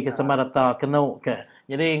dibagi ke sama rata kenau ke.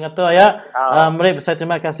 Jadi ngatu ya mereka saya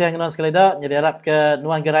terima kasih nuan sekali dah. Jadi harap ke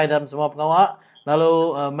nuan gerai dalam semua pengawak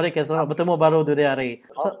lalu mereka selamat bertemu baru di hari.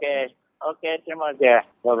 Okey, terima kasih.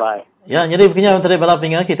 Bye-bye. Ya, jadi begini tadi balap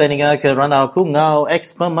dengar kita dengar ke Rana aku ngau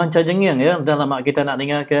ex pemancar jenggiang ya. Dan lama kita nak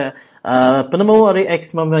dengar ke penemu hari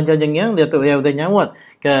ex pemancar jenggiang dia tu ya udah nyamut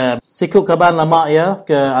ke sikuk kaban lama ya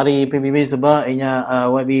ke hari PBB sebab inya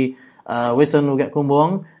YB Wilson ugat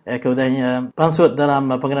kumbung ke udahnya pansut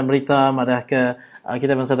dalam pengenalan berita madah ke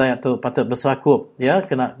kita bangsa Dayak tu patut berserakup ya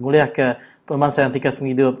kena nguliah ke pemasaran tikas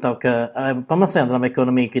penghidup atau ke pemasaran dalam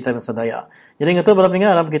ekonomi kita bangsa Dayak. Jadi ngatu balap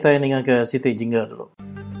dengar dalam kita dengar ke Siti Jingga dulu.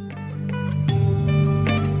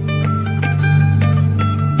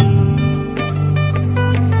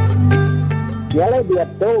 Yalah dia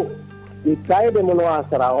tu kita di menua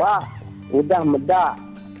Sarawak udah medak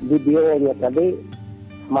videonya tadi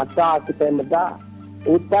mata kita medak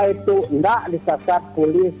utai itu ndak disasat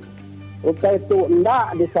polis utai itu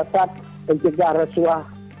ndak disasat pencegah rasuah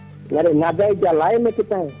ngari nadai jalan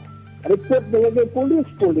kita Report dengan polis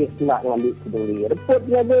nak ngambil peduli. Report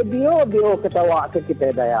dengan dia ketawa ke kita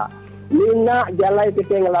daya. Nak jalan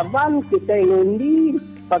kita ngelaban, kita ngundi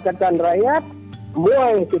Pakatan Rakyat,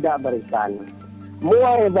 muai tidak berikan.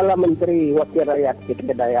 Muai bala menteri wakil rakyat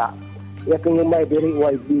kita daya. Ya kengumai diri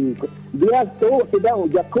YB. Dia tu tidak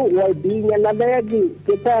ujaku YB-nya nada lagi.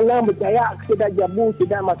 Kita nak percaya tidak jabu,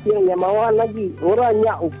 tidak masing nyamawan lagi.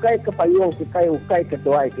 Orangnya ukai ke payung, kita ukai ke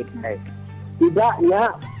tuai kita.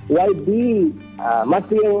 Tidaknya YB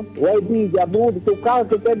masing YB jabu ditukar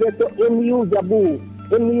kita dia tu MU jabu,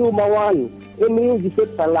 MU mawan, MU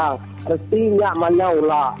jisut salang. Artinya mana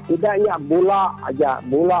ulah, tidaknya bola aja,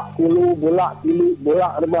 bola kulu, bola kili,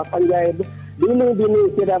 bola rumah panjai. Dini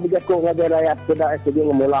tidak berjakuk dengan rakyat, tidak sedia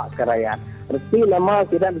ngemulak ke rakyat. Arti nama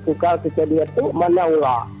tidak ditukar kita dia tu mana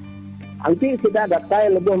ulah. Nanti tidak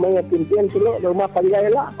datai lebih mengepimpin teluk rumah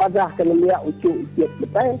panjai lah, padah kena lihat ucuk ikut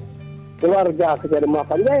betai. Keluarga kerja rumah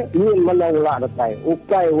panjai, ingin mana ulah datai.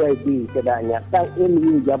 Ukai YB tidaknya, tang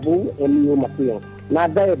MU jabu, MU masing.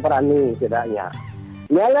 Nadai berani tidaknya.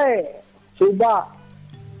 Nyalai, subak,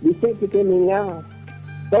 bisik kita minyak.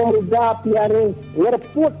 Tau muda piaris,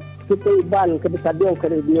 ngerput kita iban ke stadion ke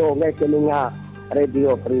radio, ngai ke minyak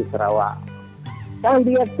radio Free Sarawak. Tang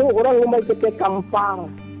dia tu orang umai kita kampang.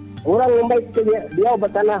 Orang umai dia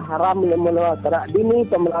bertanah haram yang menolak terak dini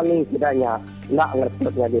pemelani tidaknya. Nak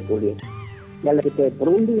ngerputnya dia tulis. Kalau kita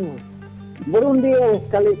berunding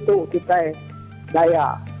sekali tu kita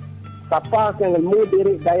daya. Siapa yang ilmu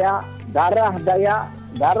diri daya, darah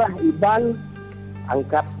iban,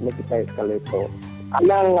 angkat ni kita sekali tu.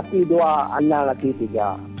 Anak laki 2, anak laki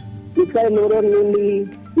 3. Kita nurun ini,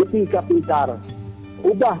 lebih pintar.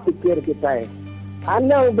 Ubah fikir kita.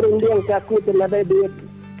 Anak berunding kaku tenada duit,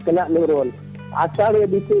 kena nurun. Asal dia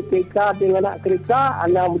bisik kereta dengan nak kereta,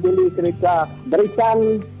 anak berduli kereta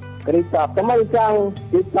berikan, kereta pemancang,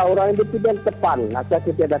 kereta orang independen tepan. Asal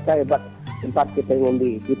kita datai buat tempat kita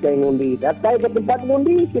ngundi. Datai ke tempat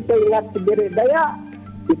ngundi, kita ingat sendiri daya,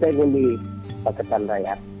 kita ngundi Pakatan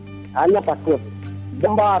Rakyat. Anak takut.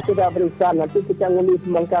 Gambar tidak berikan, nanti kita ngundi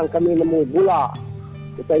pemangkang kami nemu bola.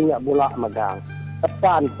 Kita ingat bola magang.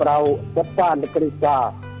 Depan perahu, depan kereta.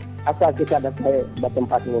 Asal kita datai buat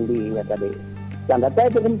tempat ngundi tadi. Dan datai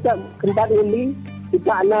ke tempat ngundi,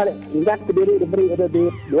 kita anak ingat sendiri diberi ada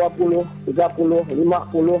duit 20, 30,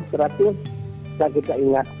 50, 100. Dan kita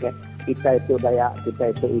ingat kita itu daya, kita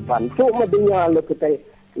itu iban. Tuk medinya lu kita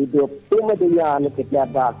hidup, tuk medinya lu kita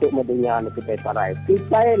ada, tuk medinya lu kita parai.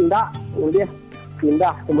 Kita tidak boleh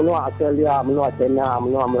pindah ke menua Australia, menua China,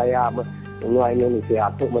 menua Malaya, menua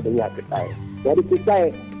Indonesia, tuk medinya kita. Jadi kita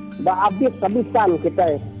dah habis-habisan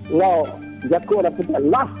kita ngau jago dapat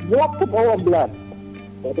last drop of our blood.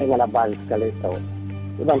 Kita ngalaban sekali itu.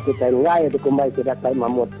 Sebab kita ngai dikumbai tidak tahu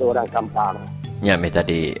mamut orang kampang. Ya,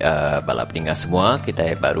 tadi balap peninggal semua,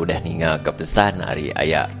 kita baru dah ningal kepesan hari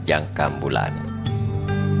ayak jangkam bulan.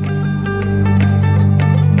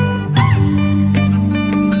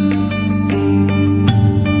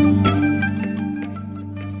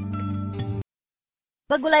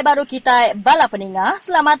 Begulai baru kita bala peningah,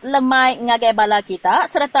 selamat lemai ngagai bala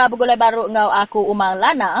kita serta begulai baru ngau aku Umang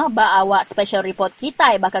Lana ba awak special report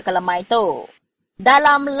kita bakal ke lemai tu.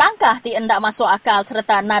 Dalam langkah ti endak masuk akal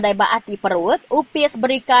serta nadai baati perut, UPIS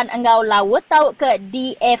berikan engau laut tau ke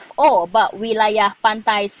DFO bak wilayah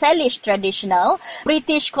pantai Salish Traditional,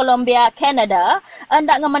 British Columbia, Canada,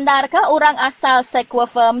 endak ngemendar ke orang asal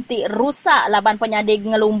Sequoiafirm ti rusak laban penyadig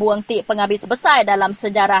ngelumbuang ti penghabis besar dalam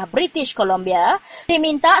sejarah British Columbia,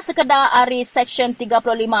 diminta sekedar ari Section 35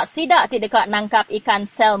 sidak ti dekat nangkap ikan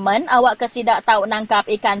salmon, awak ke sidak tau nangkap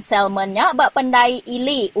ikan salmonnya bak pendai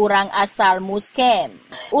ili orang asal Muscat.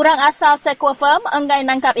 Orang asal Sequoiafirm enggai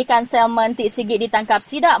nangkap ikan salmon ti sigit ditangkap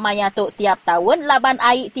sidak maya tu tiap tahun laban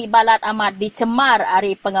air ti balat amat dicemar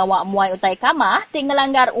ari pengawak muai utai kamah ti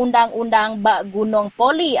ngelanggar undang-undang bak Gunung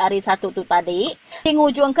Poli ari satu tu tadi. Ti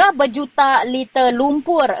ngujung ke berjuta liter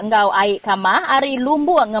lumpur engau air kamah ari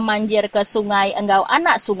lumbung ngemanjir ke sungai engau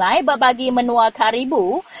anak sungai bak bagi menua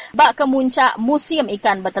karibu bak kemuncak musim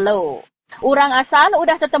ikan bertelur. Orang asal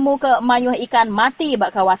udah tertemu ke mayuh ikan mati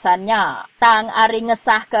bak kawasannya. Tang ari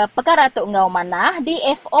ngesah ke perkara tu ngau manah,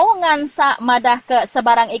 DFO ngansak madah ke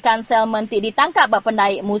sebarang ikan salmon ti ditangkap bak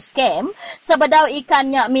pendai Muskem, sebedau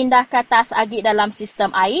ikannya mindah ke atas agi dalam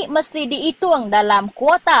sistem air mesti dihitung dalam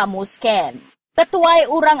kuota Muskem. Ketuai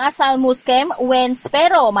orang asal Muskem, Wayne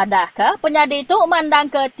Sparrow madah ke, penyadi tu mandang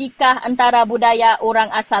ke tikah antara budaya orang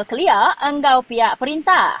asal Kelia enggau pihak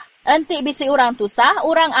perintah. Entik bisi orang tusah,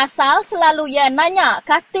 orang asal selalu ia nanya,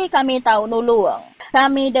 kati kami tahu nulung.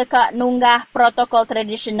 Kami dekat nunggah protokol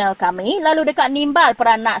tradisional kami, lalu dekat nimbal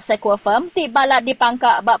peranak sequifum ti balat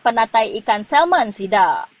dipangkak bak penatai ikan salmon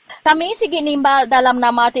sida. Kami sigi nimbal dalam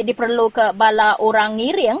nama ti diperlu ke bala orang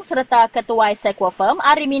ngiring serta ketuai sequifum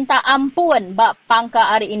ari minta ampun bak pangkak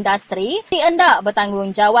ari industri ti endak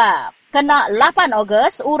bertanggungjawab. Kena 8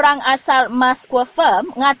 Ogos, orang asal Masqua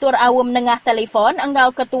Firm ngatur awam nengah telefon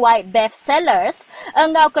engau ketuai Beth Sellers,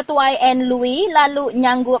 engau ketuai Anne Louis lalu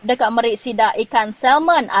nyanggup dekat merik sida ikan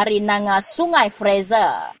salmon ari nanga Sungai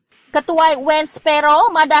Fraser. Ketuai Wen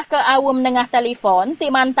Sparrow madah ke awam nengah telefon,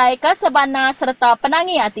 ti mantai ke sebana serta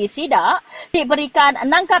penangi hati sida, ti berikan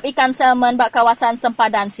nangkap ikan salmon bak kawasan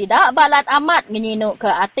sempadan sida balat amat ngenyinuk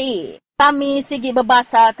ke hati. Kami sigi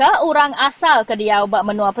berbahasa ke orang asal ke dia bak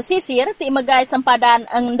menua pesisir ti megai sempadan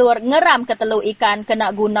endur ngeram ketelu ikan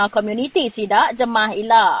kena guna komuniti sida jemah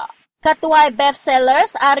ila. Ketuai Beth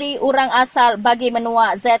Sellers ari orang asal bagi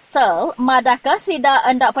menua Zetzel madah ke sida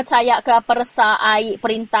endak percaya ke persa ai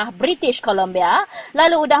perintah British Columbia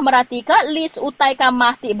lalu udah merati ke list utai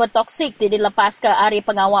kamah ti bertoksik ti dilepas ke ari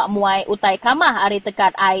pengawak muai utai kamah ari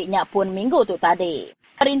tekat ai nya pun minggu tu tadi.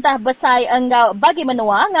 Perintah besai enggau bagi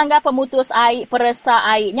menua nganggap pemutus air peresa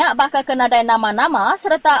airnya bakal kena dai nama-nama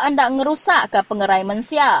serta endak ngerusak ke pengerai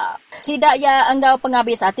mensia. Sidak ya enggau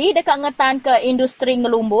penghabis hati dekat ngetan ke industri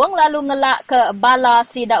ngelumbung lalu ngelak ke bala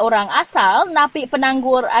sidak orang asal napi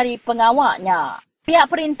penanggur ari pengawaknya. Pihak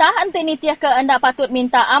perintah antini tiah ke endak patut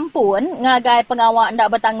minta ampun ngagai pengawak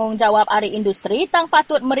endak bertanggungjawab ari industri tang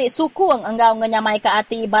patut merik sukung enggau ngenyamai ke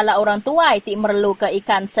hati bala orang tuai ti merlu ke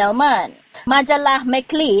ikan salmon. Majalah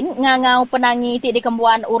McLean ngangau penangi ti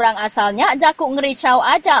dikembuan orang asalnya jakuk ngericau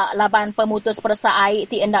aja laban pemutus persa air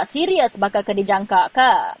ti endak serius bakal ke dijangka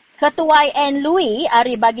ke. Ketuai Anne Louis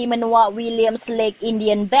ari bagi menua Williams Lake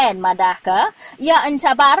Indian Band madah ke, ia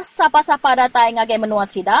encabar siapa-siapa datai ngagai menua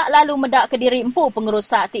sida lalu medak ke diri empu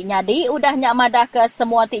pengerusak ti nyadi udahnya madah ke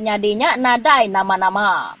semua ti nyadinya nadai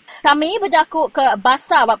nama-nama. Kami berjakuk ke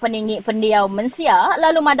basa bak peninggi pendiau mensia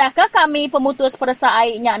lalu madah ke kami pemutus persa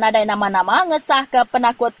airnya nadai nama-nama ngesah ke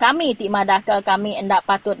penakut kami ti madah ke kami endak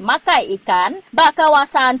patut makai ikan bak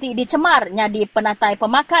kawasan ti dicemar nyadi penatai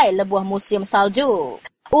pemakai lebuh musim salju.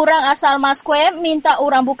 Orang asal Masqua minta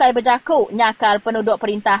orang bukai berjakuk nyakal penduduk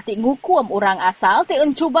perintah ti ngukum orang asal ti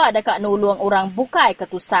encuba dekat nulung orang bukai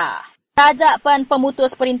ketusah. Tajak pen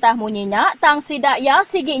pemutus perintah munyinya tang sidak ya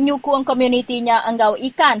sigi nyukung komunitinya enggau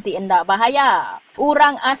ikan ti endak bahaya.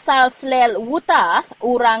 Orang asal Slel Wutath,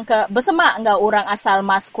 orang ke bersemak enggau orang asal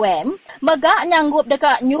Masqua, megak nyanggup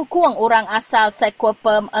dekat nyukung orang asal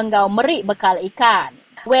Sequipum enggau merik bekal ikan.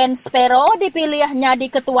 Wen Sparrow dipilihnya di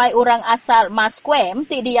ketuai orang asal Masqua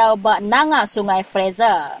ti dia bak nanga Sungai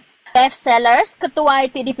Fraser. Beth Sellers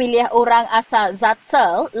ketuai ti dipilih orang asal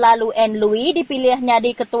Zetzel, lalu Anne Louis dipilihnya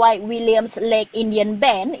di ketuai Williams Lake Indian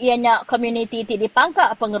Band, ianya komuniti ti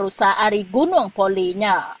dipangkak pengerusak ari gunung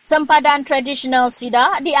polinya. Sempadan tradisional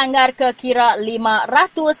sida dianggar ke kira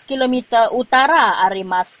 500 km utara ari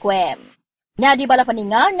Masqua. Nya di bala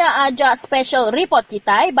peninga, nya ajak special report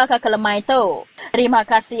kita bakal kelemai tu. Terima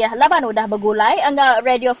kasih laban udah bergulai enggak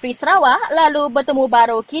Radio Free Sarawak lalu bertemu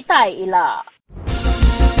baru kita ila.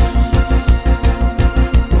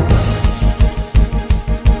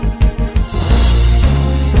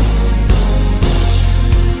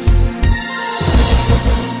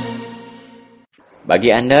 Bagi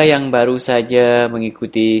anda yang baru saja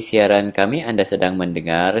mengikuti siaran kami, anda sedang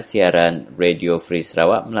mendengar siaran Radio Free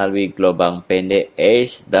Sarawak melalui gelombang pendek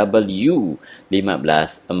HW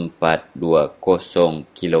 15420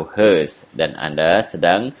 kHz dan anda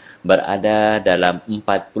sedang berada dalam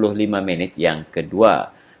 45 minit yang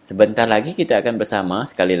kedua. Sebentar lagi kita akan bersama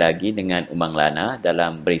sekali lagi dengan Umang Lana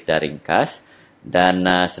dalam berita ringkas dan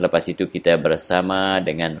selepas itu kita bersama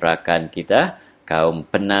dengan rakan kita kaum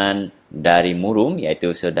penan dari Murum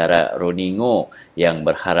iaitu saudara Roningo yang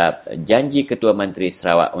berharap janji Ketua Menteri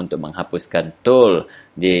Sarawak untuk menghapuskan tol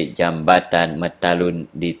di Jambatan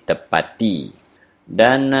Metalun ditepati.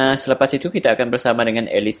 Dan selepas itu kita akan bersama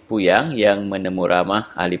dengan Alice Puyang yang menemu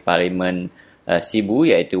ramah Ahli Parlimen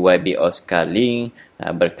Sibu iaitu YB Oscar Ling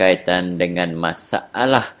berkaitan dengan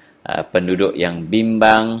masalah penduduk yang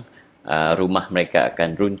bimbang rumah mereka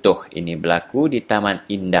akan runtuh. Ini berlaku di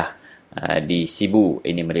Taman Indah di Sibu.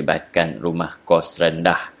 Ini melibatkan rumah kos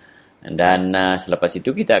rendah. Dan selepas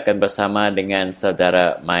itu kita akan bersama dengan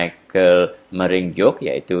saudara Michael Meringjok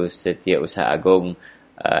iaitu Setiausaha Agung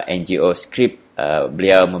NGO Script.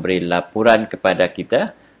 Beliau memberi laporan kepada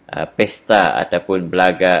kita pesta ataupun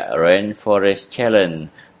belaga Rainforest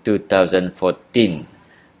Challenge 2014.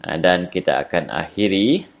 Dan kita akan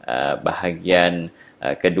akhiri bahagian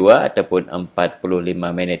kedua ataupun 45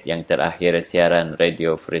 minit yang terakhir siaran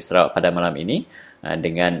Radio Free Sarawak pada malam ini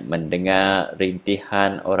dengan mendengar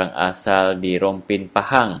rintihan orang asal di Rompin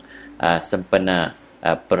Pahang sempena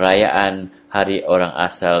perayaan Hari Orang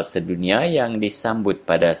Asal Sedunia yang disambut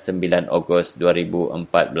pada 9 Ogos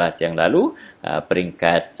 2014 yang lalu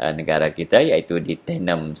peringkat negara kita iaitu di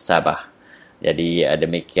Tenem, Sabah. Jadi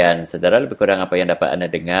demikian saudara lebih kurang apa yang dapat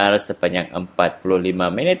anda dengar sepanjang 45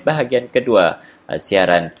 minit bahagian kedua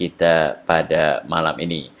siaran kita pada malam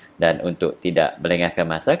ini. Dan untuk tidak melengahkan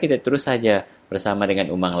masa, kita terus saja bersama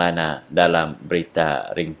dengan Umang Lana dalam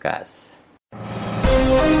berita ringkas.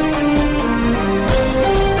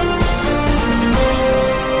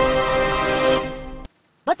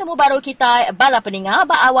 Bertemu baru kita bala peninga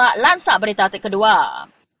awak lansak berita kedua.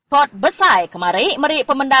 Kot besar kemari meri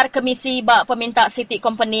pemendar komisi bak peminta City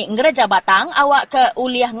Company Ngereja Batang awak ke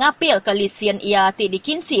uliah ngapil ke lisen ia ti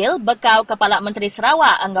dikinsil bekau Kepala Menteri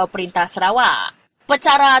Sarawak anggau Perintah Sarawak.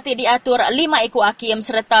 Pecara ti diatur 5 ekor hakim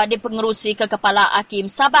serta dipengerusi ke Kepala Hakim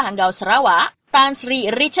Sabah anggau Sarawak. Tan Sri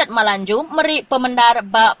Richard Malanjum meri pemendar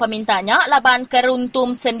bak pemintanya laban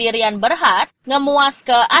keruntum sendirian berhad ngemuas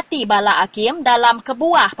ke ati bala hakim dalam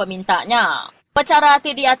kebuah pemintanya. Pecara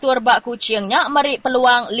ti diatur bak kucingnya meri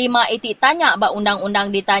peluang 5 iti tanya bak undang-undang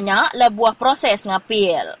ditanya lebuah proses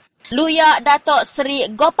ngapil. Luya Datuk Sri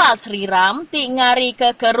Gopal Sri Ram ti ngari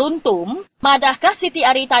ke keruntum, madahkah Siti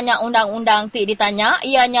Ari tanya undang-undang ti ditanya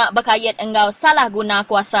ianya berkait enggau salah guna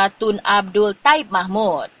kuasa Tun Abdul Taib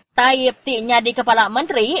Mahmud. Taib ti nyadi Kepala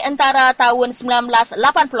Menteri antara tahun 1981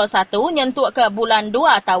 nyentuk ke bulan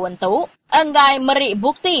 2 tahun tu, enggai meri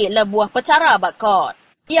bukti lebuah pecara bakot.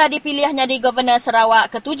 Ia dipilihnya di Governor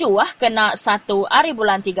Sarawak ke-7 kena 1 hari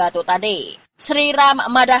bulan 3 tu tadi. Sri Ram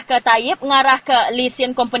madah ke Taib ngarah ke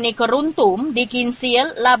lisen company keruntum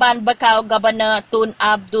dikinsil laban bekau Governor Tun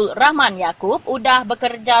Abdul Rahman Yaakob udah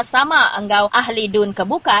bekerja sama enggau ahli dun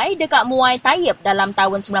kebukai dekat Muai Taib dalam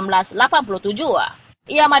tahun 1987.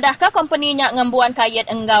 Ia madahkah kompaninya ngembuan kayat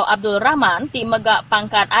enggau Abdul Rahman ti megak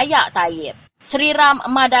pangkat ayak Taib. Sri Ram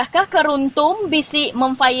madahkah keruntum bisi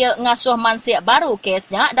memfail ngasuh mansik baru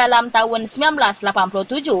kesnya dalam tahun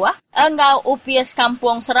 1987 enggau UPS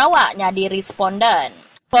Kampung Sarawaknya di responden.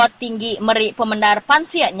 Kot tinggi meri pemendar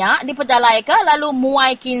pansiaknya diperjalai ke lalu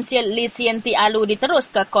muai kinsil lisen ti alu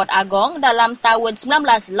diterus ke Kot Agong dalam tahun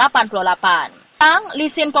 1988. Tang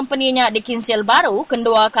lisen kompaninya dikinsil baru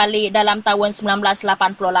kedua kali dalam tahun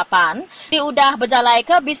 1988 diudah berjalai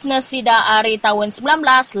ke bisnes sida hari tahun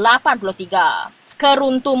 1983.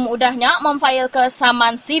 Keruntum udahnya memfail ke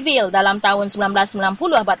saman sivil dalam tahun 1990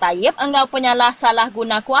 Batayib enggau penyalah salah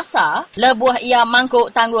guna kuasa lebuah ia mangkuk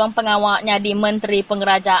tanggung pengawaknya di Menteri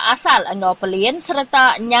Pengeraja Asal enggau Pelin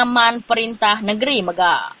serta nyaman Perintah Negeri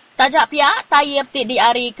Megah. Tajak pihak Taib ti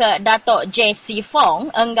diari ke Datuk J.C.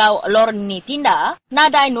 Fong enggau Lorni Tinda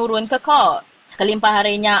nadai nurun ke kot. Kelimpah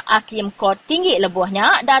harinya Hakim Kot Tinggi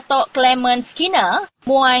lebuhnya Datuk Clement Skinner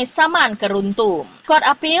muai saman keruntum. Kot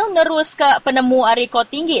Apil nerus ke penemu hari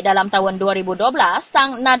Kot Tinggi dalam tahun 2012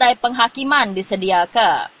 tang nadai penghakiman disedia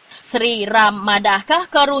ke. Sri Ram madahkah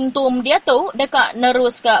keruntum dia tu dekat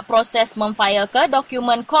nerus ke proses memfail ke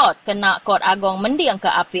dokumen kot kena Kot Agong mendiang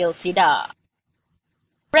ke apil sida.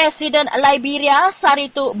 Presiden Liberia sari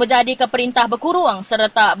tu berjadi ke perintah berkurung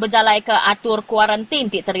serta berjalai ke atur kuarantin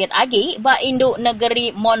ti terit agi ba induk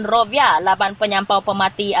negeri Monrovia laban penyampau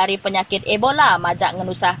pemati hari penyakit Ebola majak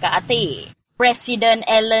ngenusah ke ati. Presiden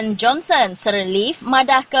Ellen Johnson serelief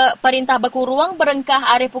madah ke perintah berkurung berengkah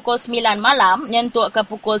hari pukul 9 malam nyentuk ke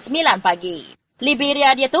pukul 9 pagi.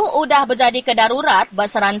 Liberia dia tu udah berjadi ke darurat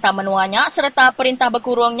berserantau menuanya serta perintah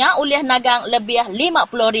berkurungnya oleh nagang lebih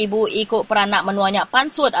 50,000 ikut peranak menuanya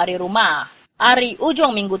pansut hari rumah. Hari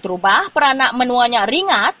ujung minggu terubah, peranak menuanya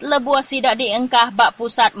ringat lebuah sidak diengkah bak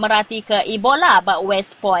pusat merati ke Ebola bak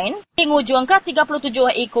West Point. Hingujung ke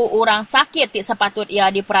 37 ikut orang sakit ti sepatut ia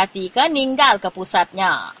diperhati ke ninggal ke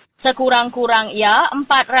pusatnya. Sekurang-kurang ia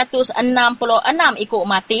 466 ikut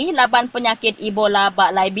mati laban penyakit Ebola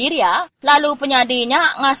bak Liberia, lalu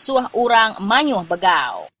penyadinya ngasuh orang manyuh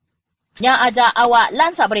begau. Nya ajak awak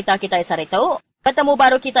lansak berita kita sari tu. Bertemu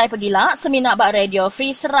baru kita pergilah seminak bak Radio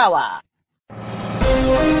Free Sarawak.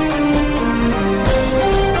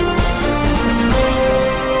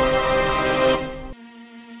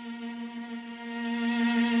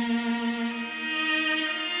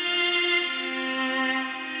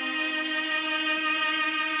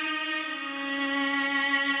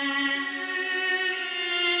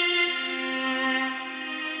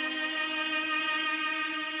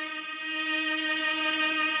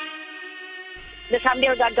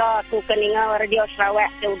 Sambil gagal aku keningal Radio Sarawak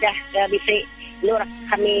udah bisik lur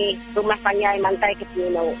kami rumah panjai mantai ke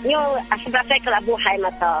Pinau. Nyo asal saya ke labuh hai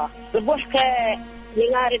mata. Lebuh ke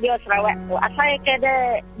dengar radio Sarawak. Asal ke ada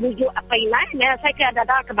bujuk apa ini? Saya ke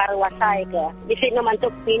ada ke baru asal ke. Bisa no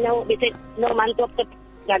mantuk Pinau, bisa no mantuk ke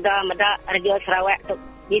jaga meda radio Sarawak tu.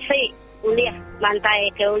 Bisa uliah mantai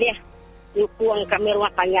ke uliah kuang kami rumah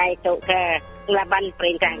panjai tu ke ngelaban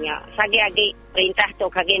perintahnya. Sagi-agi perintah tu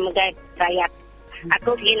kagi megai rakyat.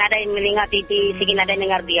 Aku sigin ada yang mendengar TV, sigin ada yang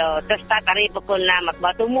dengar dia. Terus tak hari pukul 6, aku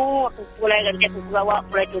bertemu, aku mulai ganti pukul 2,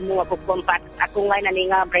 mulai temu aku pukul 4. Aku ngain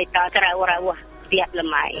dengar berita kerawah-rawah tiap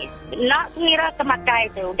lemai. Nak ngira ke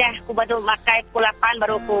makai tu, dah aku baru makai pukul 8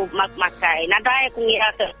 baru aku makai. Nadai aku ngira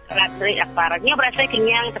ke ratri aparatnya berasa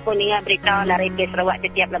kenyang aku dengar berita dari Sarawak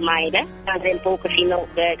setiap lemai dah. Dan rempu ke sini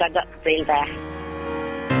ke gagak perintah.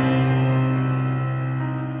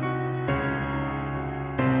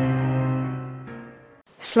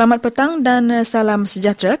 Selamat petang dan salam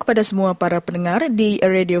sejahtera kepada semua para pendengar di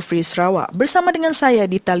Radio Free Sarawak. Bersama dengan saya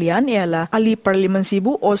di talian ialah Ahli Parlimen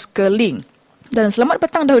Sibu Oscar Ling. Dan selamat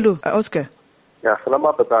petang dahulu, Oscar. Ya,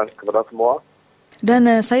 selamat petang kepada semua. Dan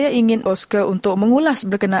saya ingin Oscar untuk mengulas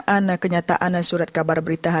berkenaan kenyataan surat kabar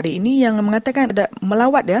berita hari ini yang mengatakan ada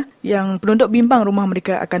melawat ya, yang penduduk bimbang rumah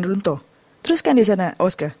mereka akan runtuh. Teruskan di sana,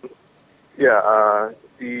 Oscar. Ya,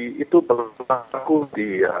 itu berlaku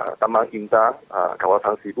di Taman Indah,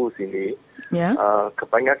 kawasan Sibu sini. Ya.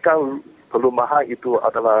 Kebanyakan perumahan itu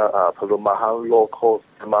adalah perumahan low cost,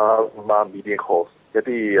 rumah medium cost.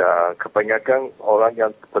 Jadi kebanyakan orang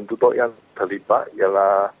yang penduduk yang terlibat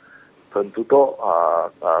ialah penduduk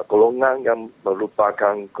golongan yang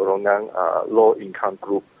merupakan golongan low income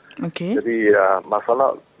group. Okay. Jadi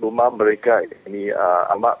masalah rumah mereka ini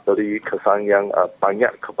amat beri kesan yang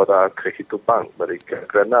banyak kepada kehidupan mereka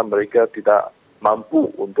kerana mereka tidak mampu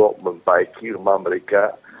untuk membaiki rumah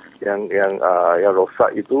mereka yang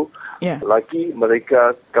rosak itu. Yeah. Lagi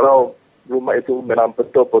mereka kalau rumah itu memang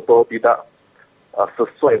betul-betul tidak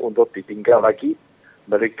sesuai untuk ditinggal lagi,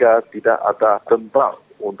 mereka tidak ada tempat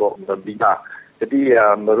untuk membina. Jadi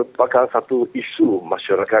merupakan satu isu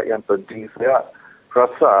masyarakat yang penting. Saya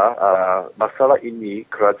rasa masalah ini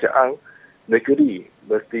kerajaan negeri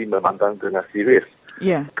mesti memandang dengan serius.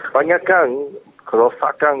 Yeah. Kebanyakan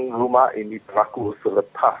kerosakan rumah ini berlaku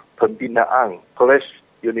selepas pembinaan College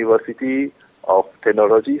University of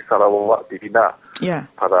Technology Sarawak dibina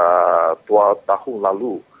pada 2 tahun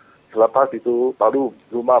lalu. Selepas itu baru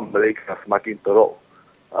rumah mereka semakin teruk.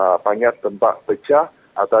 Banyak tempat pecah,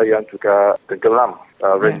 ada yang juga tenggelam,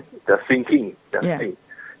 sinking.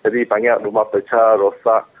 Jadi banyak rumah pecah,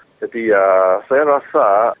 rosak. Jadi saya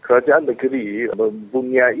rasa kerajaan negeri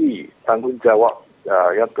mempunyai tanggungjawab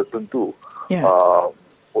yang tertentu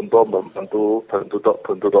untuk membantu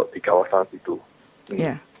penduduk di kawasan itu.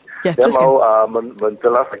 Saya mau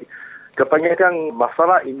menjelaskan. Kebanyakan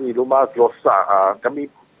masalah ini rumah rosak,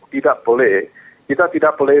 kita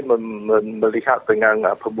tidak boleh melihat dengan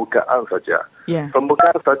permukaan saja.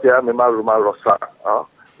 Permukaan saja memang rumah rosak.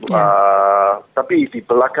 Tapi di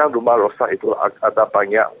belakang rumah rosak itu ada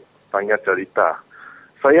banyak cerita.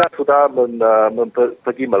 Saya sudah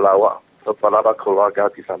pergi melawat beberapa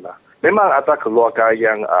keluarga di sana. Memang ada keluarga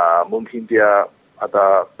yang mungkin dia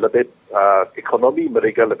ada lebih ekonomi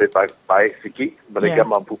mereka lebih baik sikit. Mereka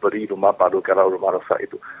mampu beri rumah baru kalau rumah rosak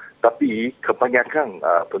itu. Tapi kebanyakan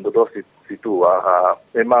penduduk situ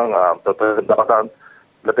memang berpendapatan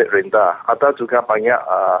lebih rendah. Ada juga banyak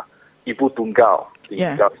ibu tunggal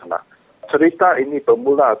tinggal sana. Cerita ini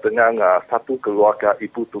bermula dengan satu keluarga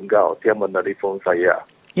ibu tunggal. Dia menelpon saya.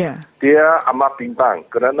 Dia amat bimbang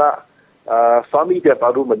kerana suami dia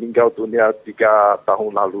baru meninggal dunia 3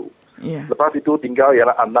 tahun lalu. Lepas itu tinggal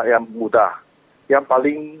ialah anak yang muda. Yang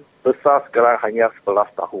paling besar sekarang hanya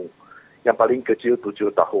 11 tahun. Yang paling kecil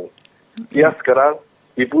 7 tahun. Dia sekarang,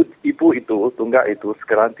 ibu itu, tunggal itu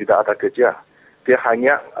sekarang tidak ada kerja. Dia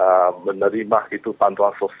hanya menerima itu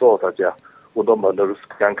bantuan sosial saja untuk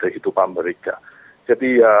meneruskan kehidupan mereka.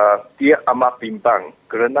 Jadi dia amat bimbang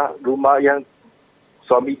kerana rumah yang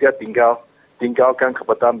suami dia tinggalkan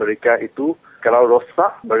kepada mereka itu, kalau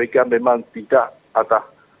rosak, mereka memang tidak ada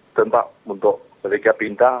tempat untuk mereka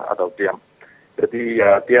pindah atau diam. Jadi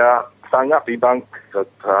dia sangat bimbang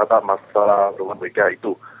terhadap masalah rumah mereka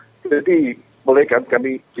itu. Jadi bolehkan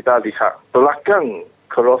kita lihat belakang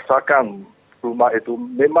kerosakan rumah itu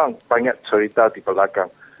memang banyak cerita di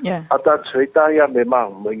belakang. Ada cerita yang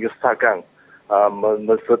memang menyusahkan,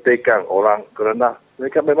 mensedihkan orang kerana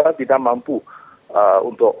mereka memang tidak mampu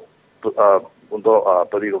untuk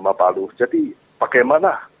beri rumah baru. Jadi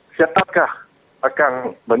bagaimana? Siapakah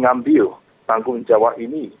akan mengambil tanggungjawab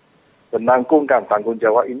ini? Menanggungkan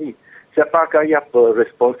tanggungjawab ini? Siapakah yang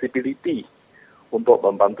berresponsibiliti untuk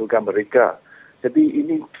membantukan mereka. Jadi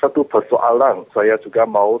ini satu persoalan saya juga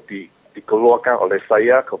mahu dikeluarkan oleh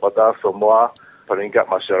saya kepada semua peringkat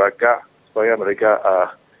masyarakat supaya mereka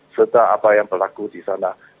serta apa yang berlaku di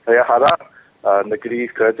sana. Saya harap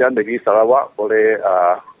kerajaan negeri Sarawak boleh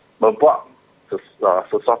membuat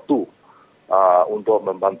sesuatu untuk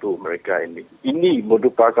membantu mereka ini. Ini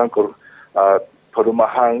merupakan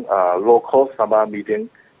perumahan low cost sama medium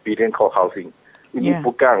cost housing. Ini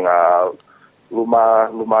bukan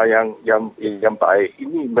rumah yang baik.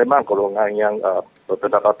 Ini memang golongan yang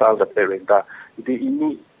berpendapatan lebih rendah. Jadi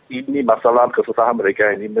ini masalah kesusahan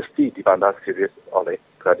mereka ini mesti dipandang serius oleh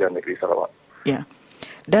kerajaan negeri Sarawak. Ya.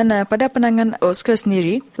 Dan pada pandangan Oscar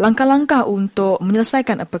sendiri, langkah-langkah untuk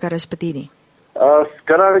menyelesaikan perkara seperti ini?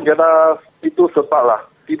 Sekarang itu sebablah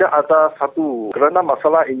tidak ada satu, kerana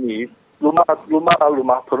masalah ini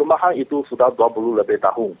perumahan itu sudah 20 lebih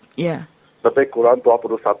tahun. Ya. Lebih kurang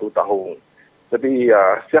 21 tahun. Jadi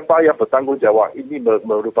siapa yang bertanggungjawab ini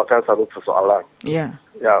merupakan satu persoalan. Ya.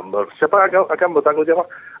 Ya, siapa akan bertanggungjawab?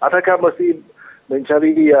 Adakah mesti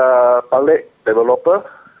mencari balik developer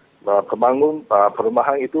pembangun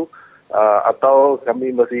perumahan itu atau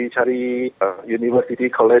kami mesti cari University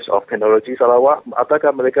College of Technology Sarawak?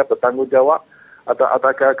 Adakah mereka bertanggungjawab atau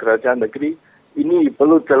adakah kerajaan negeri? Ini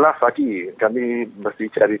belum jelas lagi. Kami mesti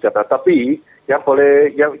cari cara. Tapi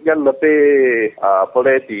yang lebih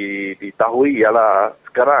boleh diketahui ialah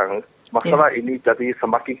sekarang masalah ini jadi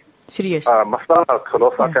semakin serius. Masalah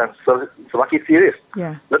kerosakan semakin serius.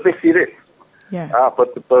 Lebih serius.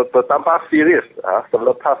 Bertambah serius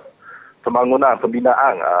selepas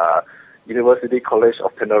pembinaan University College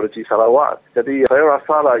of Technology Sarawak. Jadi saya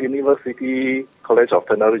rasalah University College of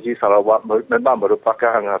Technology Sarawak memang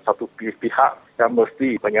merupakan satu pihak yang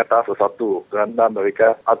mesti menyata sesuatu kerana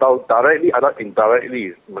mereka atau directly atau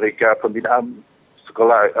indirectly mereka pembinaan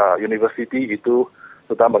sekolah universiti itu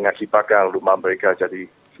sudah mengakibatkan rumah mereka jadi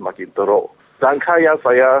semakin teruk. Langkah yang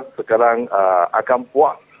saya sekarang akan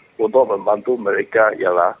buat untuk membantu mereka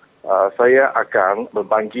ialah saya akan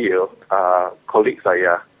memanggil kolik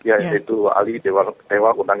saya iaitu ahli Dewan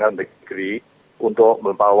Undangan Negeri untuk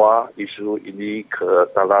membawa isu ini ke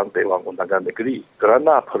dalam Dewan Undangan Negeri.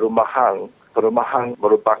 Kerana perumahan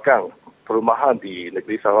di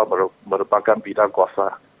negeri Sarawak merupakan bidang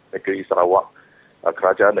kuasa negeri Sarawak,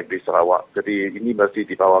 kerajaan negeri Sarawak. Jadi ini mesti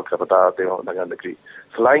dibawa kepada Dewan Undangan Negeri.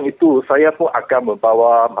 Selain itu, saya pun akan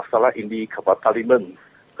membawa masalah ini kepada Parlimen.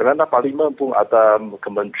 Kerana Parlimen pun ada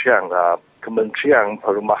kementerian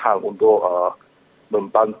perumahan untuk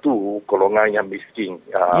membantu golongan yang miskin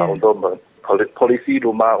untuk polisi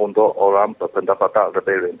rumah untuk orang berpendapatan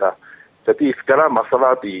lebih rendah. Jadi sekarang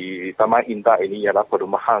masalah di Taman Indah ini ialah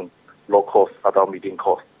perumahan low cost atau medium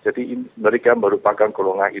cost. Jadi mereka merupakan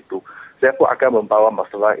golongan itu. Saya pun akan membawa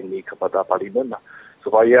masalah ini kepada Parlimen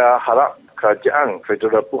supaya harap kerajaan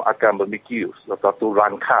federal pun akan memikir satu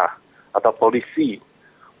langkah atau polisi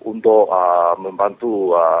untuk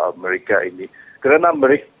membantu mereka ini. Kerana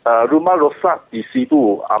rumah rosak di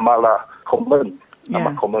situ amatlah common.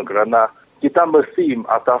 Amat common kerana kita mesti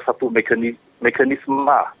ada satu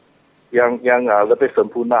mekanisme yang lebih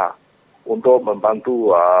sempurna untuk membantu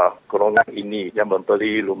golongan ini yang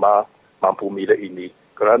membeli rumah mampu milik ini.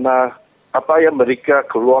 Kerana apa yang mereka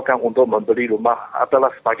keluarkan untuk membeli rumah adalah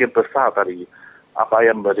sebagian besar dari apa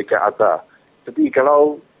yang mereka ada. Jadi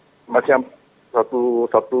kalau macam satu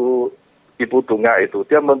ibu tunggal itu,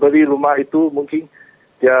 dia membeli rumah itu mungkin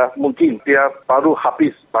dia baru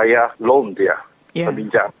habis bayar loan dia,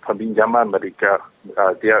 peminjaman mereka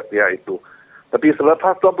dia itu. Tapi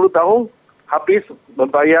selepas 20 tahun habis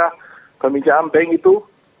membayar peminjaman bank itu,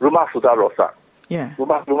 rumah sudah rosak.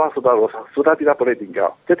 Rumah sudah rosak, sudah tidak boleh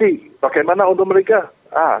tinggal. Jadi bagaimana untuk mereka?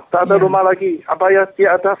 Tak ada rumah lagi. Apa yang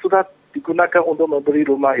dia ada sudah digunakan untuk membeli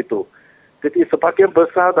rumah itu. Jadi sebagian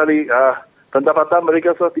besar dari pendapatan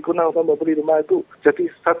mereka sudah digunakan untuk membeli rumah itu.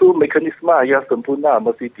 Jadi satu mekanisme yang sempurna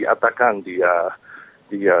mesti diadakan di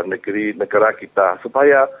negara kita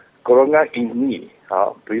supaya golongan ini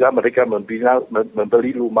bila mereka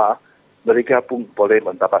membeli rumah, mereka pun boleh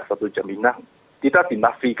mendapat satu jaminan. Tidak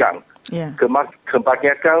dinafikan.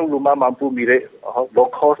 Kebanyakan rumah mampu milik low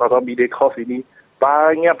cost atau middle cost ini,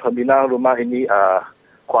 banyak pembinaan rumah ini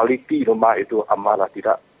kualiti rumah itu amatlah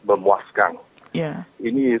tidak memuaskan.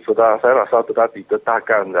 Ini saya rasa sudah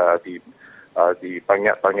ditetapkan di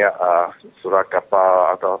banyak surat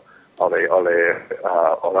kapal atau oleh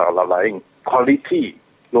orang lain. Kualiti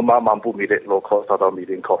rumah mampu milik low cost atau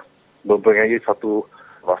medium cost mempunyai satu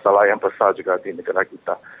masalah yang besar juga di negara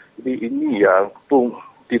kita. Jadi ini yang pun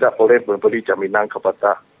tidak boleh memberi jaminan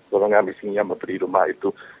kepada golongan miskin yang memberi rumah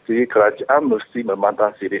itu. Jadi kerajaan mesti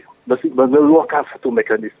memandang sini, mesti mengeluarkan satu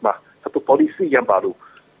mekanisme, satu polisi yang baru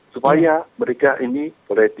supaya mereka ini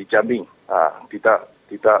boleh dijamin tidak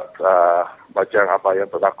macam apa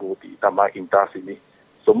yang berlaku di Taman Indah sini.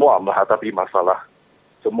 Semua menghadapi masalah,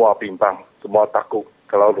 semua bimbang, semua takut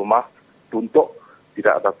kalau rumah runtuh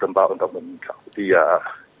tidak ada tempat untuk meninggal. Jadi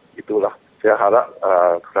itulah. Saya harap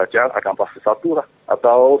kerajaan akan buat sesuatu lah.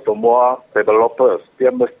 Atau semua developers, dia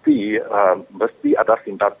mesti ada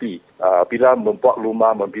simpati. Bila membuat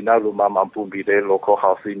rumah, membina rumah mampu bilik local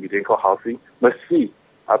housing, mesti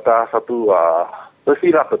ada satu,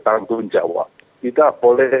 mestilah bertanggungjawab. Tidak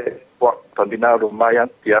boleh buat pembina rumah yang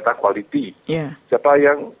tiada kualiti. Yeah. Siapa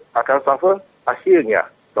yang akan suffer? Akhirnya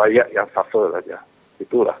rakyat yang suffer saja.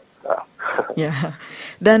 Itulah. Ya.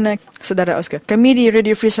 Dan Saudara Oscar, kami di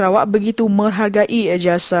Radio Free Sarawak begitu menghargai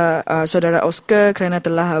jasa Saudara Oscar kerana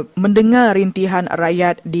telah mendengar rintihan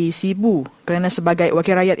rakyat di Sibu kerana sebagai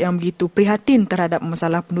wakil rakyat yang begitu prihatin terhadap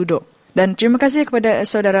masalah penduduk. Dan terima kasih kepada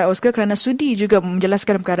Saudara Oscar kerana sudi juga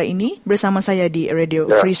menjelaskan perkara ini bersama saya di Radio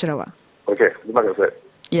Free Sarawak. Okey, terima kasih.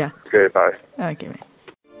 Ya. Okey, bye. Okey, bye.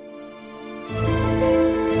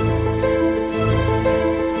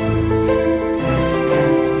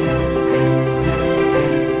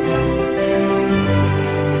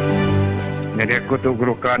 Jadi aku tu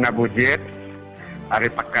guru ke anak bujit,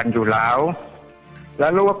 hari Pakan Julau.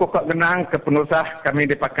 Lalu aku kok kenang ke penusah kami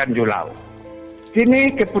di Pakan Julau.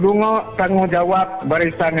 Kini ke pedungo tanggungjawab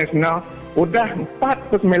Barisan Nasional udah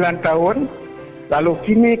 49 tahun. Lalu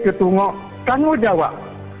kini ke tunggu tanggungjawab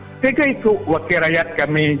 3 ikut wakil rakyat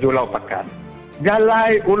kami Julau Pakan.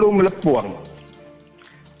 Jalai Ulu Melepuang,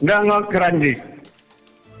 Dangol Keranji,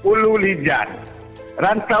 Ulu Lijan,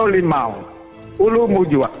 Rantau Limau, Ulu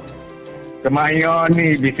Mujuak. Kemayo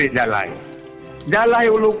ni bisik jalai. Jalai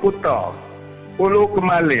Ulu Kuto, Ulu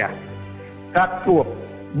Kemalia, Kakup,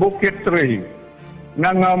 Bukit Seri,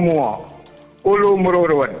 Nangamua, Ulu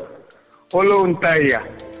Merurun, Ulu Untaya,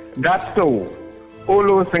 Datu,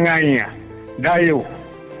 Ulu Sengaya, Dayu,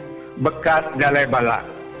 Bekas Jalai Balak.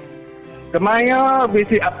 Kemayo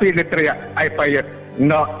bisik api diteriak, ai payet,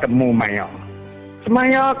 nak temu mayo.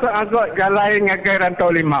 Semaya ke agak jalai ngagai Rantau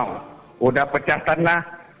Limau. Udah pecah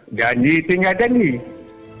tanah. Janji tinggal janji.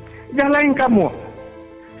 Jalan kamu.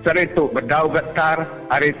 Seritu berdau getar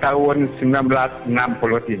hari tahun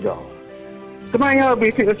 1963. Kemaya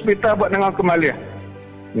bisik hospital buat dengan kembali.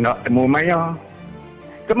 Nak temu Maya.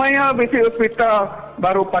 Kemaya bisik hospital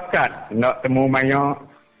baru Pakat. Nak temu Maya.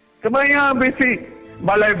 Kemaya bisik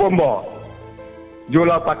balai bomba.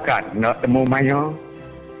 Julau Pakat. Nak temu Maya.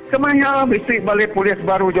 Kemaya bisik balai polis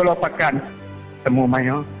baru Julau Pakat. Temu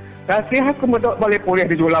Maya. Kasih aku mendok balik pulih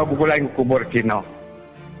di Julau Bugulai kubur Cina.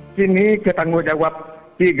 Kini ketanggungjawab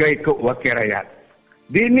 3 ikut wakil rakyat.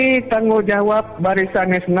 Dini tanggungjawab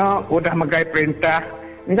Barisan Nasional udah megai perintah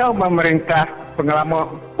engkau memerintah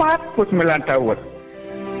pengalaman 49 tahun.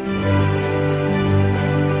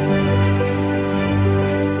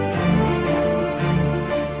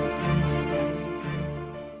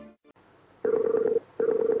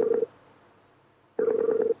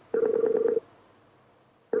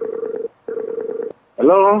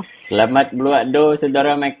 Hello. Selamat berwaktu,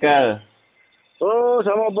 Saudara Michael. Oh,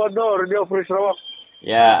 sama bodoh Radio Free Sarawak.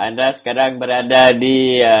 Ya, anda sekarang berada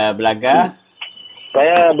di Belaga.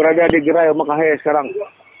 Saya berada di Gerai Makahe sekarang.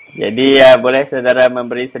 Jadi, boleh saudara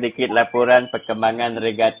memberi sedikit laporan perkembangan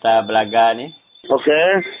regata Belaga ni?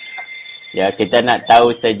 Okey. Ya, kita nak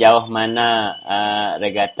tahu sejauh mana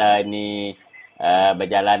regata ini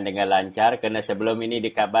berjalan dengan lancar. Kerana sebelum ini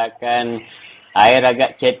dikabarkan air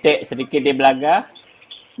agak cetek sedikit di Belaga.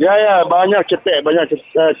 Ya, banyak cetek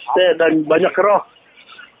dan banyak keruh.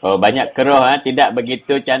 Oh, banyak keruh, tidak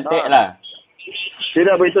begitu cantik lah.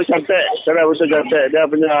 Tidak begitu cantik. Dia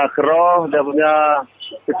punya keruh, dia punya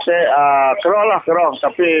cetek, keruh.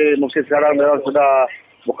 Tapi mungkin sekarang dia sudah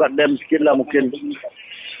buka dam sikit lah mungkin.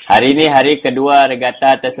 Hari ini hari kedua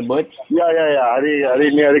regata tersebut? Ya. Hari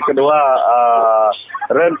ini hari kedua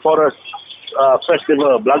Rainforest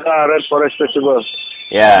Festival, Belaga Rainforest Festival.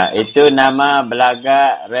 Ya, itu nama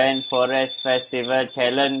Belaga Rainforest Festival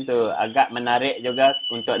Challenge tu. Agak menarik juga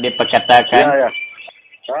untuk diperkatakan. Ya.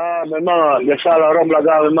 Memang biasalah orang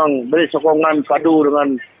Belaga memang beri sokongan padu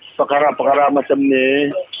dengan perkara-perkara macam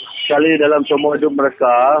ni. Sekali dalam semua hidup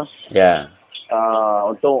mereka. Ya.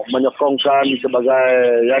 Untuk menyokongkan sebagai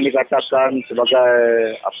yang dikatakan sebagai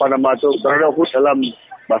apa nama tu brotherhood dalam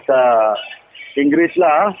bahasa Inggeris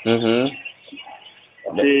lah.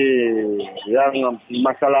 Jadi yang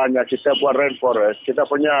masalahnya kita buat rainforest, kita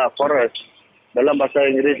punya forest dalam bahasa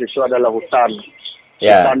Inggeris itu adalah hutan.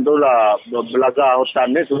 Hutan tu lah, belaga hutan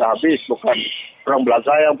ni sudah habis. Bukan orang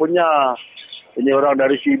belaga yang punya. Ini orang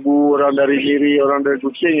dari Sibu, orang dari Miri, orang dari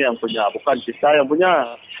Kuching yang punya. Bukan kita yang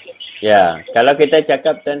punya. Ya, kalau kita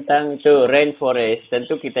cakap tentang tu rainforest,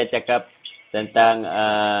 tentu kita cakap tentang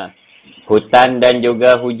hutan dan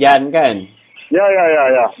juga hujan kan? Ya.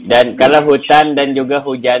 Dan kalau hutan dan juga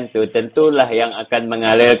hujan tu tentulah yang akan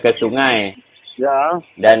mengalir ke sungai. Ya.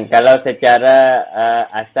 Dan kalau secara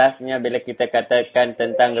asasnya bila kita katakan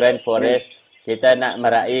tentang rainforest, kita nak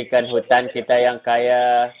meraihkan hutan kita yang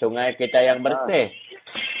kaya, sungai kita yang bersih.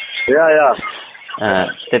 Ya.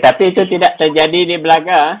 Tetapi itu tidak terjadi di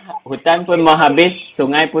Belaga. Hutan pun mau habis,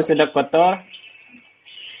 sungai pun sudah kotor.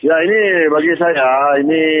 Ya, ini bagi saya,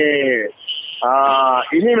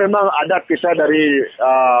 ini memang adat kita dari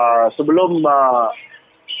sebelum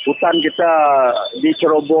hutan kita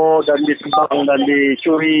diceroboh dan ditebang dan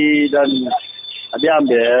dicuri dan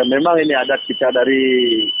diambil. Memang ini adat kita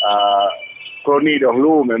dari koloni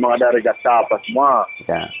dahulu, memang ada regata apa semua.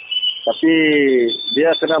 Ya. Tapi dia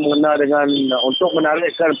kena mengena dengan untuk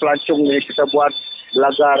menarikkan pelancong ni kita buat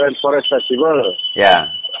Belaga Rainforest Festival. Ya.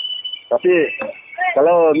 Tapi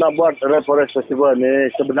kalau nak buat Rainforest Festival ni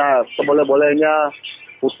sebenarnya seboleh-bolehnya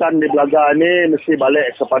hutan di Belaga ni mesti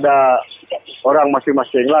balik kepada orang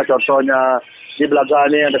masing-masing lah. Contohnya di Belaga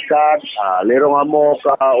ni yang dekat Lerong Amok,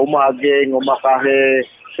 Umar Aging, Umar Kahe,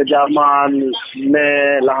 Kejaman,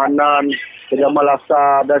 Lahanan, Kejaman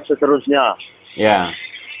Lasa dan seterusnya. Ya.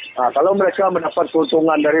 Kalau mereka mendapat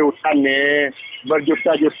keuntungan dari hutan ni,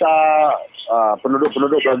 berjuta-juta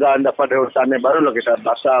penduduk-penduduk Belaga dapat dari hutan ni,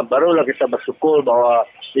 barulah kita bersyukur bahawa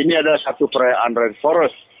ini adalah satu perayaan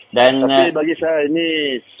rainforest. Tapi bagi saya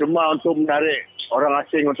ini cuma untuk menarik orang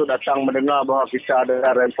asing untuk datang mendengar bahawa kita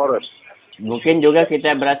ada rainforest. Mungkin juga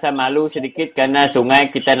kita berasa malu sedikit kerana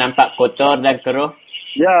sungai kita nampak kotor dan keruh.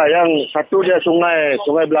 Ya, yang satu dia sungai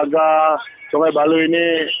Belaga, Sungai Balu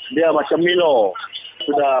ini dia macam Milo.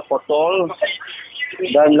 Sudah kotor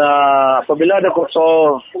dan apabila ada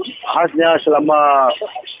kotor khasnya selama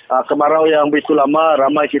kemarau yang begitu lama,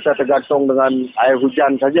 ramai kita tergantung dengan air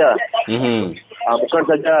hujan saja. Bukan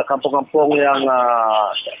saja kampung-kampung yang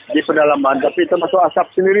di pedalaman, tapi termasuk asap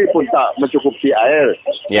sendiri pun tak mencukupi air.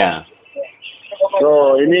 Ya.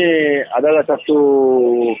 So ini adalah satu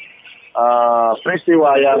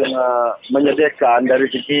peristiwa yang menyedihkan dari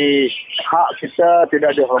segi hak kita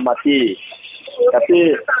tidak dihormati.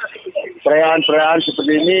 Tapi perayaan-perayaan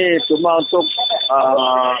seperti ini cuma untuk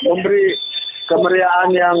memberi kemeriahan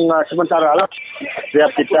yang sementara lah. Setiap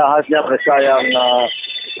kita khasnya mereka yang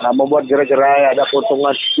membuat gerai-gerai ada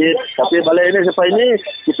keuntungan sedikit. Tapi balik ini sampai ini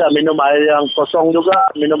kita minum air yang kosong juga,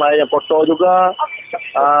 minum air yang kotor juga.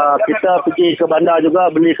 Kita pergi ke bandar juga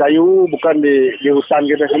beli kayu, bukan di hutan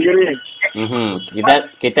kita sendiri.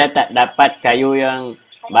 Kita tak dapat kayu yang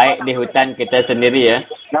baik di hutan kita sendiri ya.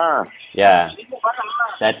 Ya.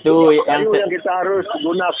 Satu yang kita harus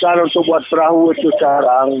gunakan untuk buat perahu itu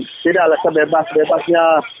sekarang tidaklah sebebas-bebasnya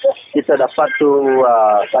kita dapat tu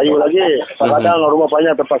kayu lagi. Kadang-kadang rumah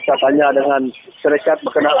banyak terpaksa tanya dengan syarikat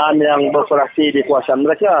berkenaan yang beroperasi di kawasan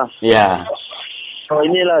mereka. Ya. So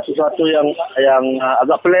inilah sesuatu yang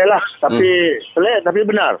agak pelik lah, pelik tapi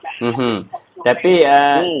benar. Tapi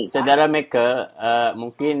saudara Maker,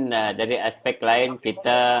 mungkin dari aspek lain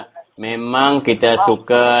memang kita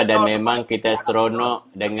suka dan memang kita seronok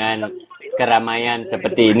dengan keramaian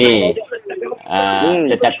seperti ini.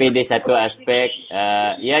 Tetapi di satu aspek,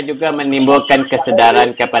 ia juga menimbulkan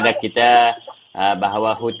kesedaran kepada kita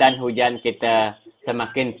bahawa hutan hujan kita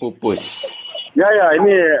semakin pupus. Ya,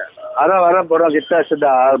 ini harap orang kita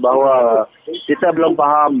sedar bahawa kita belum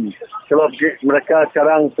faham sebab mereka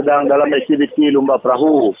sekarang sedang dalam aktiviti lumba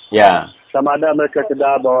perahu. Ya. Sama ada mereka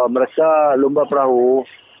sedar bahawa mereka lumba perahu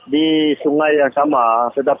di sungai yang sama,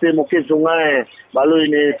 tetapi mungkin sungai Balu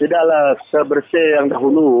ini tidaklah sebersih yang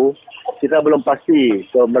dahulu. Kita belum pasti.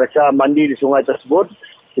 So, mereka mandi di sungai tersebut,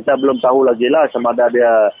 kita belum tahu lagi lah sama ada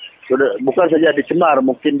dia sudah, bukan saja dicemar,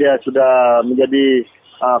 mungkin dia sudah menjadi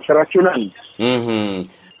keracunan.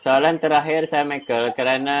 Soalan terakhir saya Michael,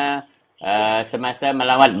 kerana semasa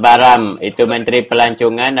melawat Baram, itu Menteri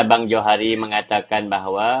Pelancongan Abang Johari mengatakan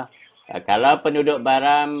bahawa kalau penduduk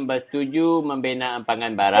Baram bersetuju membina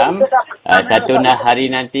empangan Baram, satu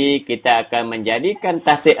hari nanti kita akan menjadikan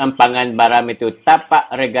tasik empangan Baram itu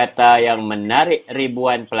tapak regata yang menarik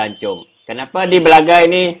ribuan pelancong. Kenapa di Belaga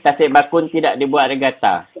ini tasik bakun tidak dibuat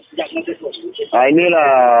regata?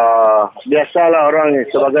 Inilah biasalah orang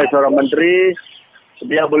sebagai seorang menteri,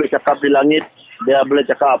 dia boleh cakap di langit, dia boleh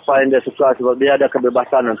cakap apa yang dia suka sebab dia ada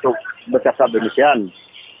kebebasan untuk bercakap demikian.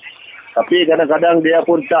 Tapi kadang-kadang dia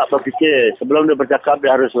pun tak berfikir. Sebelum dia bercakap,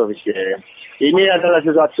 dia harus berfikir. ini adalah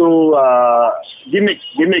sesuatu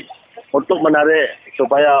gimmick untuk menarik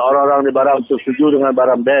supaya orang-orang di Baram itu setuju dengan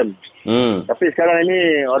Baram BEM. Tapi sekarang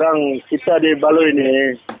ini orang kita di Baloi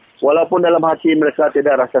ini, walaupun dalam hati mereka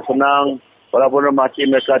tidak rasa senang, walaupun dalam hati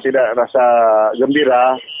mereka tidak rasa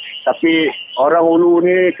gembira, tapi orang Ulu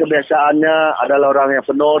ni kebiasaannya adalah orang yang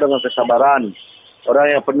penuh dengan kesabaran, orang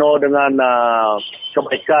yang penuh dengan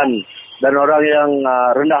kebaikan dan orang yang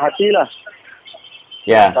rendah hati lah.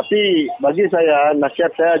 Ya. Tapi bagi saya, nasihat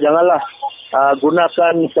saya, janganlah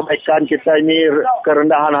gunakan kebaikan kita ini,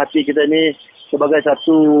 kerendahan hati kita ini sebagai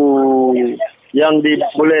satu yang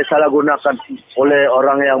boleh salah gunakan oleh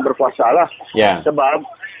orang yang berkuasa lah. Ya. Sebab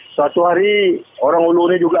suatu hari orang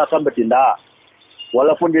Ulu ini juga akan bertindak.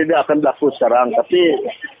 Walaupun dia tidak akan berlaku sekarang, tapi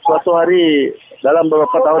suatu hari dalam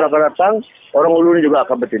beberapa tahun akan datang, orang Ulu ini juga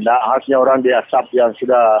akan bertindak. Khasnya orang di asap yang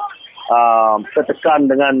sudah tertekan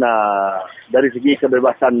dengan dari segi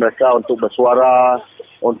kebebasan mereka untuk bersuara,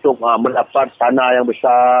 untuk mendapat tanah yang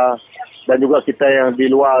besar, dan juga kita yang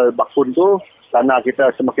di luar Bakun tu, tanah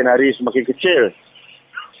kita semakin hari semakin kecil.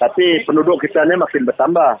 Tapi penduduk kita ni makin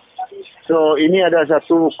bertambah. So ini ada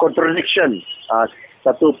satu contradiction,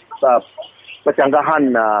 satu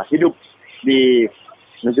percanggahan hidup di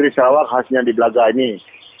negeri Sarawak, khasnya di Belaga ini.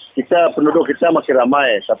 Penduduk kita makin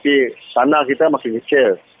ramai, tapi tanah kita makin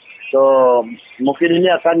kecil. So mungkin ini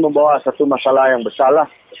akan membawa satu masalah yang besar lah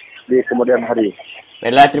di kemudian hari.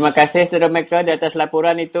 Baiklah, terima kasih saudara Michael di atas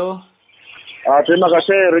laporan itu. Terima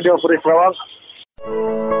kasih Radio Free Sarawak.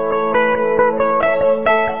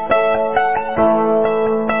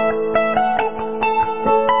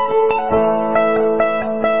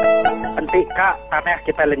 Entika tanah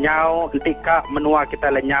kita lenyau, entika menua kita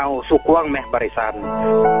lenyau, sukuang meh barisan.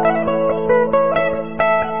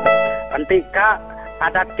 Entika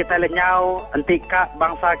adat kita lenyau, entika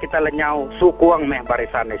bangsa kita lenyau, sukuang meh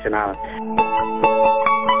barisan nasional.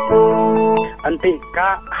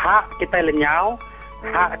 Entika hak kita lenyau,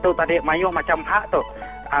 hak tu tadi mayuh macam hak tu.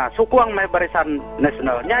 Sukuang meh barisan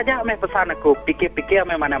nasional. Nyaja meh pesan aku, pikir-pikir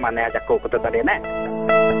meh mana-mana aja aku tu tadi nek.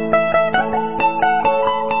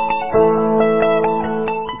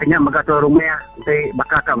 Kenya magato rumah, nanti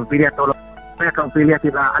bakal kamu pilih tolong. Saya kamu pilih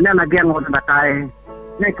tidak. Anda lagi yang mau batai.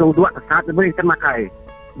 Ini kau dua saat beri termakai.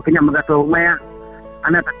 Kenya magato rumah,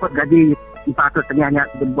 anda takut gaji 400 setengahnya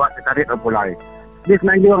dibuat setarik pulai. Di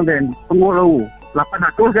Semenanjung dan pengulu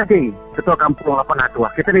 800 gaji. Ketua kampung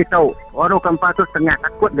 800. Kita tahu orang 400 setengah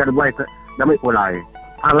takut gaji buat damai pulai.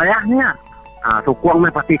 Alayahnya, sukuang meh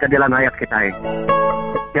pasti keadilan rakyat kita.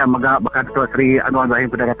 Ya, bakal Dato' Sri Anwar Ibrahim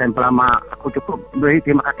Pedagang Tempel Lama, aku cukup beri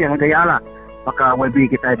terima kasih yang gaya lah. Maka WB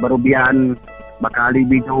kita Barubian, bakal Ali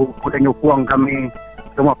Biju, kuda nyukuang kami,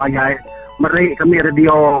 semua payah. Meri kami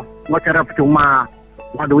radio, wawancara percuma,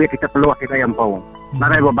 duit kita peluang kita yang pau.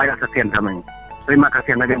 Narai berbayar sekian kami. Terima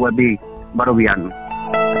kasih yang gaya WB Barubian.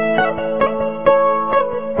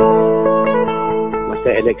 Masa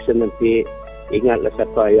election nanti, ingatlah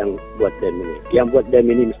siapa yang buat dem ini. Yang buat dem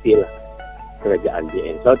ini mestilah kerajaan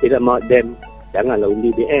BN. Kalau tidak mau dem, janganlah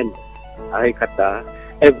undi BN. Saya kata,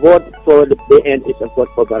 a vote for the BN is a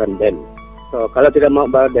vote for Baram BN. So, kalau tidak mau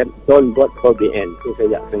Baram BN, don't vote for BN. Itu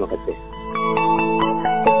saja. Terima kasih.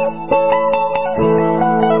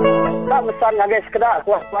 Tak besar lagi sekedar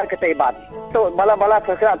kuat-kuat ketaiban. So, bala-bala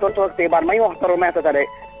sekedar tuan-tuan ketaiban. Mayuh ke rumah itu tadi.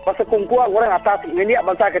 Pasal kungkuang orang atas, ini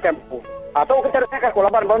bangsa ketempu. Atau kita rasa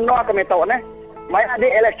kulaban benar kami tahu, ne? Mai ada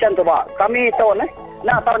election tu, Pak. Kami tahu, ne?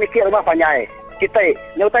 Nak tahu mikir rumah panjai. Kita,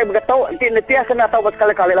 nyutai beritahu, nanti kena tahu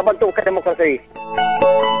berkali-kali laban tu ke demokrasi.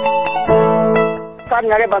 Kan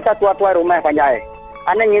ngare bangsa tua-tua rumah panjai.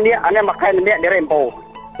 Ane ngindi, ane makan nembek dirempo.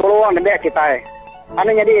 Tolong nembek kita.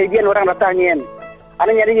 Ane jadi izin orang datangin.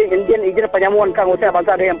 Ane jadi izin penyamuan kang usaha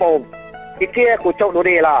bangsa dirempo. Fikir kucuk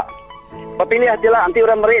duri lah. Pilih jelah nanti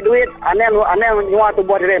orang merik duit, ane nyua tu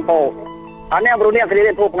buat dirempo. Ane berunding ke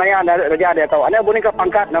dirempo pengayaan raja dia tahu. Ane berunding ke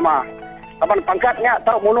pangkat nama. Kapan pangkatnya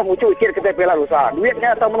tahu munuh ucuk cik kita pela rusa.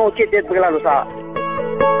 Duitnya tahu munuh cik dia pela rusa.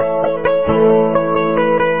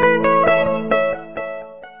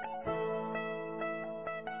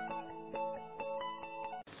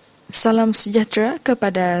 Salam sejahtera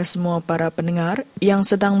kepada semua para pendengar yang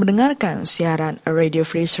sedang mendengarkan siaran Radio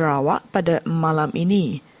Free Sarawak pada malam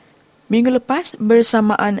ini. Minggu lepas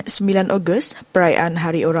bersamaan 9 Ogos, perayaan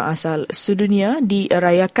Hari Orang Asal Sedunia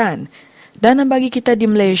dirayakan. Dan bagi kita di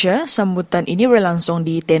Malaysia, sambutan ini berlangsung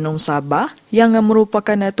di Tenom Sabah yang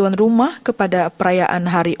merupakan tuan rumah kepada perayaan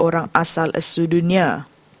Hari Orang Asal Sedunia.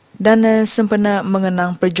 Dan sempena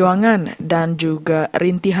mengenang perjuangan dan juga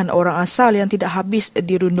rintihan orang asal yang tidak habis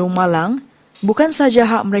di Rundung Malang, Bukan saja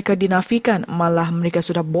hak mereka dinafikan, malah mereka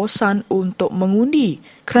sudah bosan untuk mengundi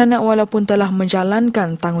kerana walaupun telah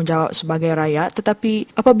menjalankan tanggungjawab sebagai rakyat,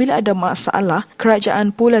 tetapi apabila ada masalah,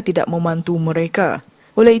 kerajaan pula tidak membantu mereka.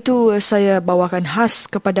 Oleh itu, saya bawakan khas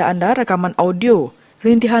kepada anda rakaman audio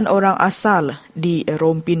rintihan orang asal di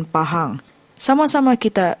Rompin Pahang. Sama-sama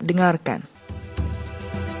kita dengarkan.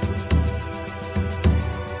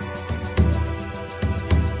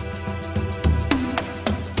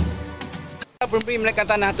 Pemberi melekat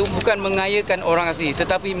tanah itu bukan mengayakan orang asli,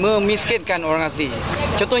 tetapi memiskinkan orang asli.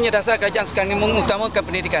 Contohnya dasar kerajaan sekarang ini mengutamakan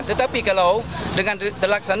pendidikan. Tetapi kalau dengan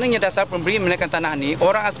terlaksananya dasar pemberi melekat tanah ini,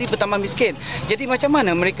 orang asli bertambah miskin. Jadi macam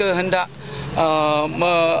mana mereka hendak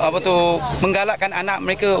menggalakkan anak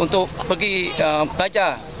mereka untuk pergi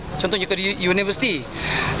belajar? Contohnya ke universiti.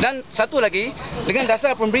 Dan satu lagi, dengan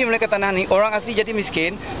dasar pemberi melekat tanah ini, orang asli jadi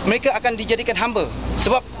miskin, mereka akan dijadikan hamba.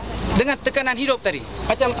 Sebab dengan tekanan hidup tadi,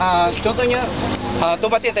 macam contohnya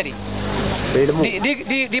Tobatin tadi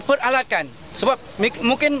diperalatkan. Sebab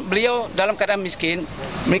mungkin beliau dalam keadaan miskin,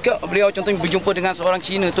 beliau contohnya berjumpa dengan seorang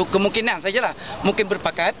Cina tu, kemungkinan sajalah mungkin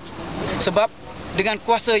berpakat sebab dengan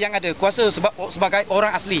kuasa yang ada, kuasa sebagai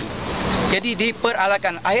orang asli. Jadi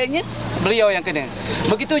diperalatkan, akhirnya beliau yang kena.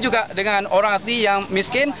 Begitu juga dengan orang asli yang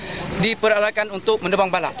miskin, diperalatkan untuk menebang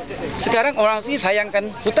balak. Sekarang orang asli sayangkan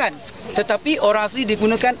hutan, tetapi orang asli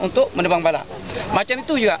digunakan untuk menebang balak. Macam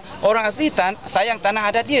itu juga, orang asli sayang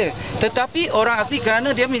tanah adat dia, tetapi orang asli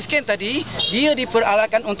kerana dia miskin tadi, dia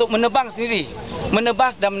diperalatkan untuk menebang sendiri,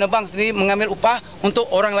 menebas dan menebang sendiri, mengambil upah untuk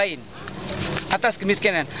orang lain atas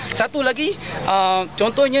kemiskinan. Satu lagi,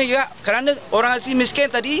 contohnya juga kerana orang asli miskin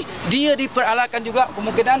tadi, dia diperalatkan juga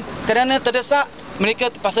kemungkinan kerana terdesak, mereka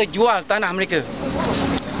terpaksa jual tanah mereka.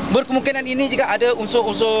 Berkemungkinan ini juga ada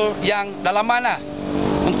unsur-unsur yang dalaman lah.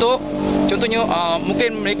 Untuk contohnya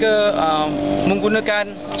mungkin mereka menggunakan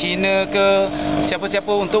Cina ke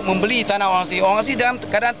siapa-siapa untuk membeli tanah orang asli. Orang asli dalam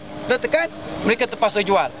keadaan tertekan, mereka terpaksa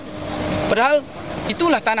jual. Padahal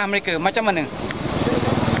itulah tanah mereka. Macam mana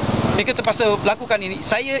mereka terpaksa lakukan ini?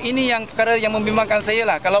 Ini yang perkara yang membimbangkan saya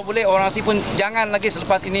lah. Kalau boleh orang asli pun jangan lagi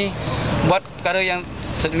selepas ini buat perkara yang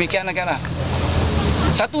sedemikian lagi lah.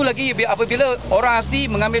 Satu lagi, apabila orang asli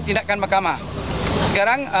mengambil tindakan mahkamah,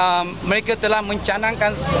 sekarang mereka telah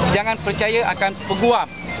mencanangkan jangan percaya akan peguam.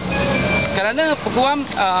 Kerana peguam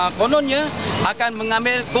kononnya akan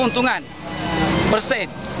mengambil keuntungan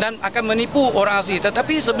persen dan akan menipu orang asli.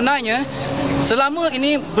 Tetapi sebenarnya selama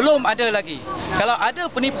ini belum ada lagi. Kalau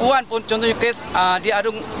ada penipuan pun, contohnya kes di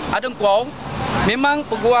Adung Kuau, memang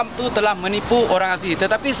peguam tu telah menipu orang asli.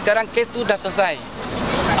 Tetapi sekarang kes tu dah selesai.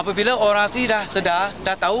 Apabila orang asli dah sedar,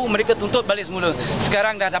 dah tahu, mereka tuntut balik semula.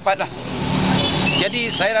 Sekarang dah dapat lah. Jadi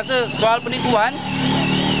saya rasa soal penipuan,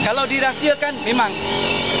 kalau dirahsiakan memang.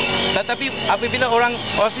 Tetapi apabila orang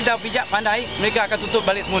asli dah bijak pandai, mereka akan tuntut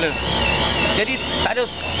balik semula. Jadi tak ada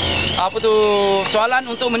soalan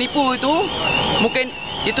untuk menipu itu, mungkin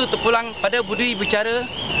itu terpulang pada budi bicara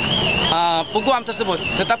peguam tersebut.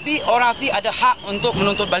 Tetapi orang asli ada hak untuk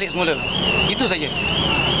menuntut balik semula. Itu saja.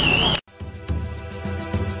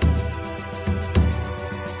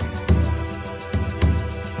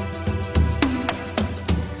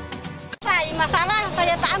 Masalah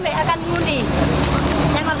saya tak ambil akan mengundi.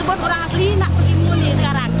 Yang tersebut orang asli nak pergi mengundi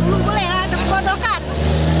sekarang. Dulu boleh lah, terbodohkan.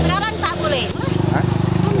 Sekarang tak boleh.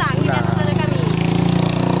 Undang ini atas saudara kami.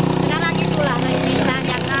 Sekarang itulah saya minta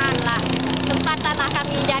janganlah tempat tanah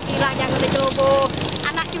kami jadilah jangan dicoba.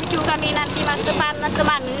 Anak cucu kami nanti masa depan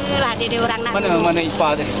semana lah dia orang nak. Mana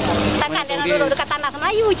ipar tadi? Takkan dia nak duduk dekat tanah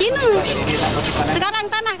Melayu Cina. Sekarang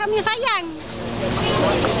tanah kami sayang.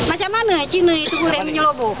 Macam mana Cina itu boleh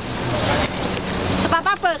menyeloboh? Sebab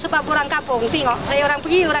apa? Sebab orang kampung. Tengok, saya orang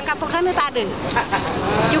pergi, orang kampung sana tak ada.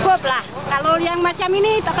 Cukuplah. Kalau yang macam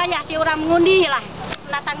ini, tak payah si orang mengundi lah.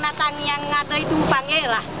 Natang-natang yang ada itu panggil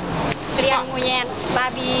lah. Kalian monyet,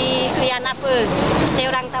 babi, kalian apa. Saya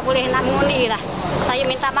orang tak boleh nak mengundi lah. Saya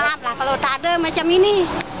minta maaf lah. Kalau tak ada macam ini,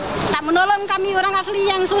 tak menolong kami orang asli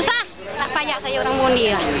yang susah, tak payah saya orang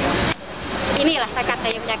mengundi lah. Inilah setakat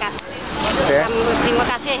saya bercakap. Terima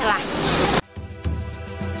kasih lah.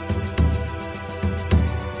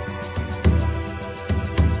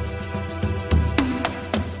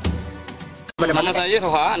 Nama saya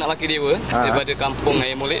Soha, anak lelaki Dewa, daripada kampung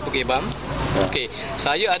Ayam Molek, Bukit Ibam. Okey,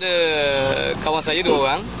 saya ada kawan saya 2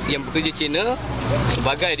 orang yang bekerja Cina.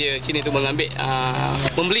 Sebagai dia Cina itu mengambil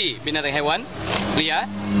membeli binatang haiwan liar.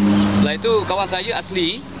 Setelah itu kawan saya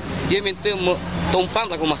asli, dia minta tumpang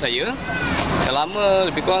belakang rumah saya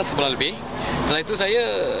selama lebih kurang sebulan lebih. Setelah itu saya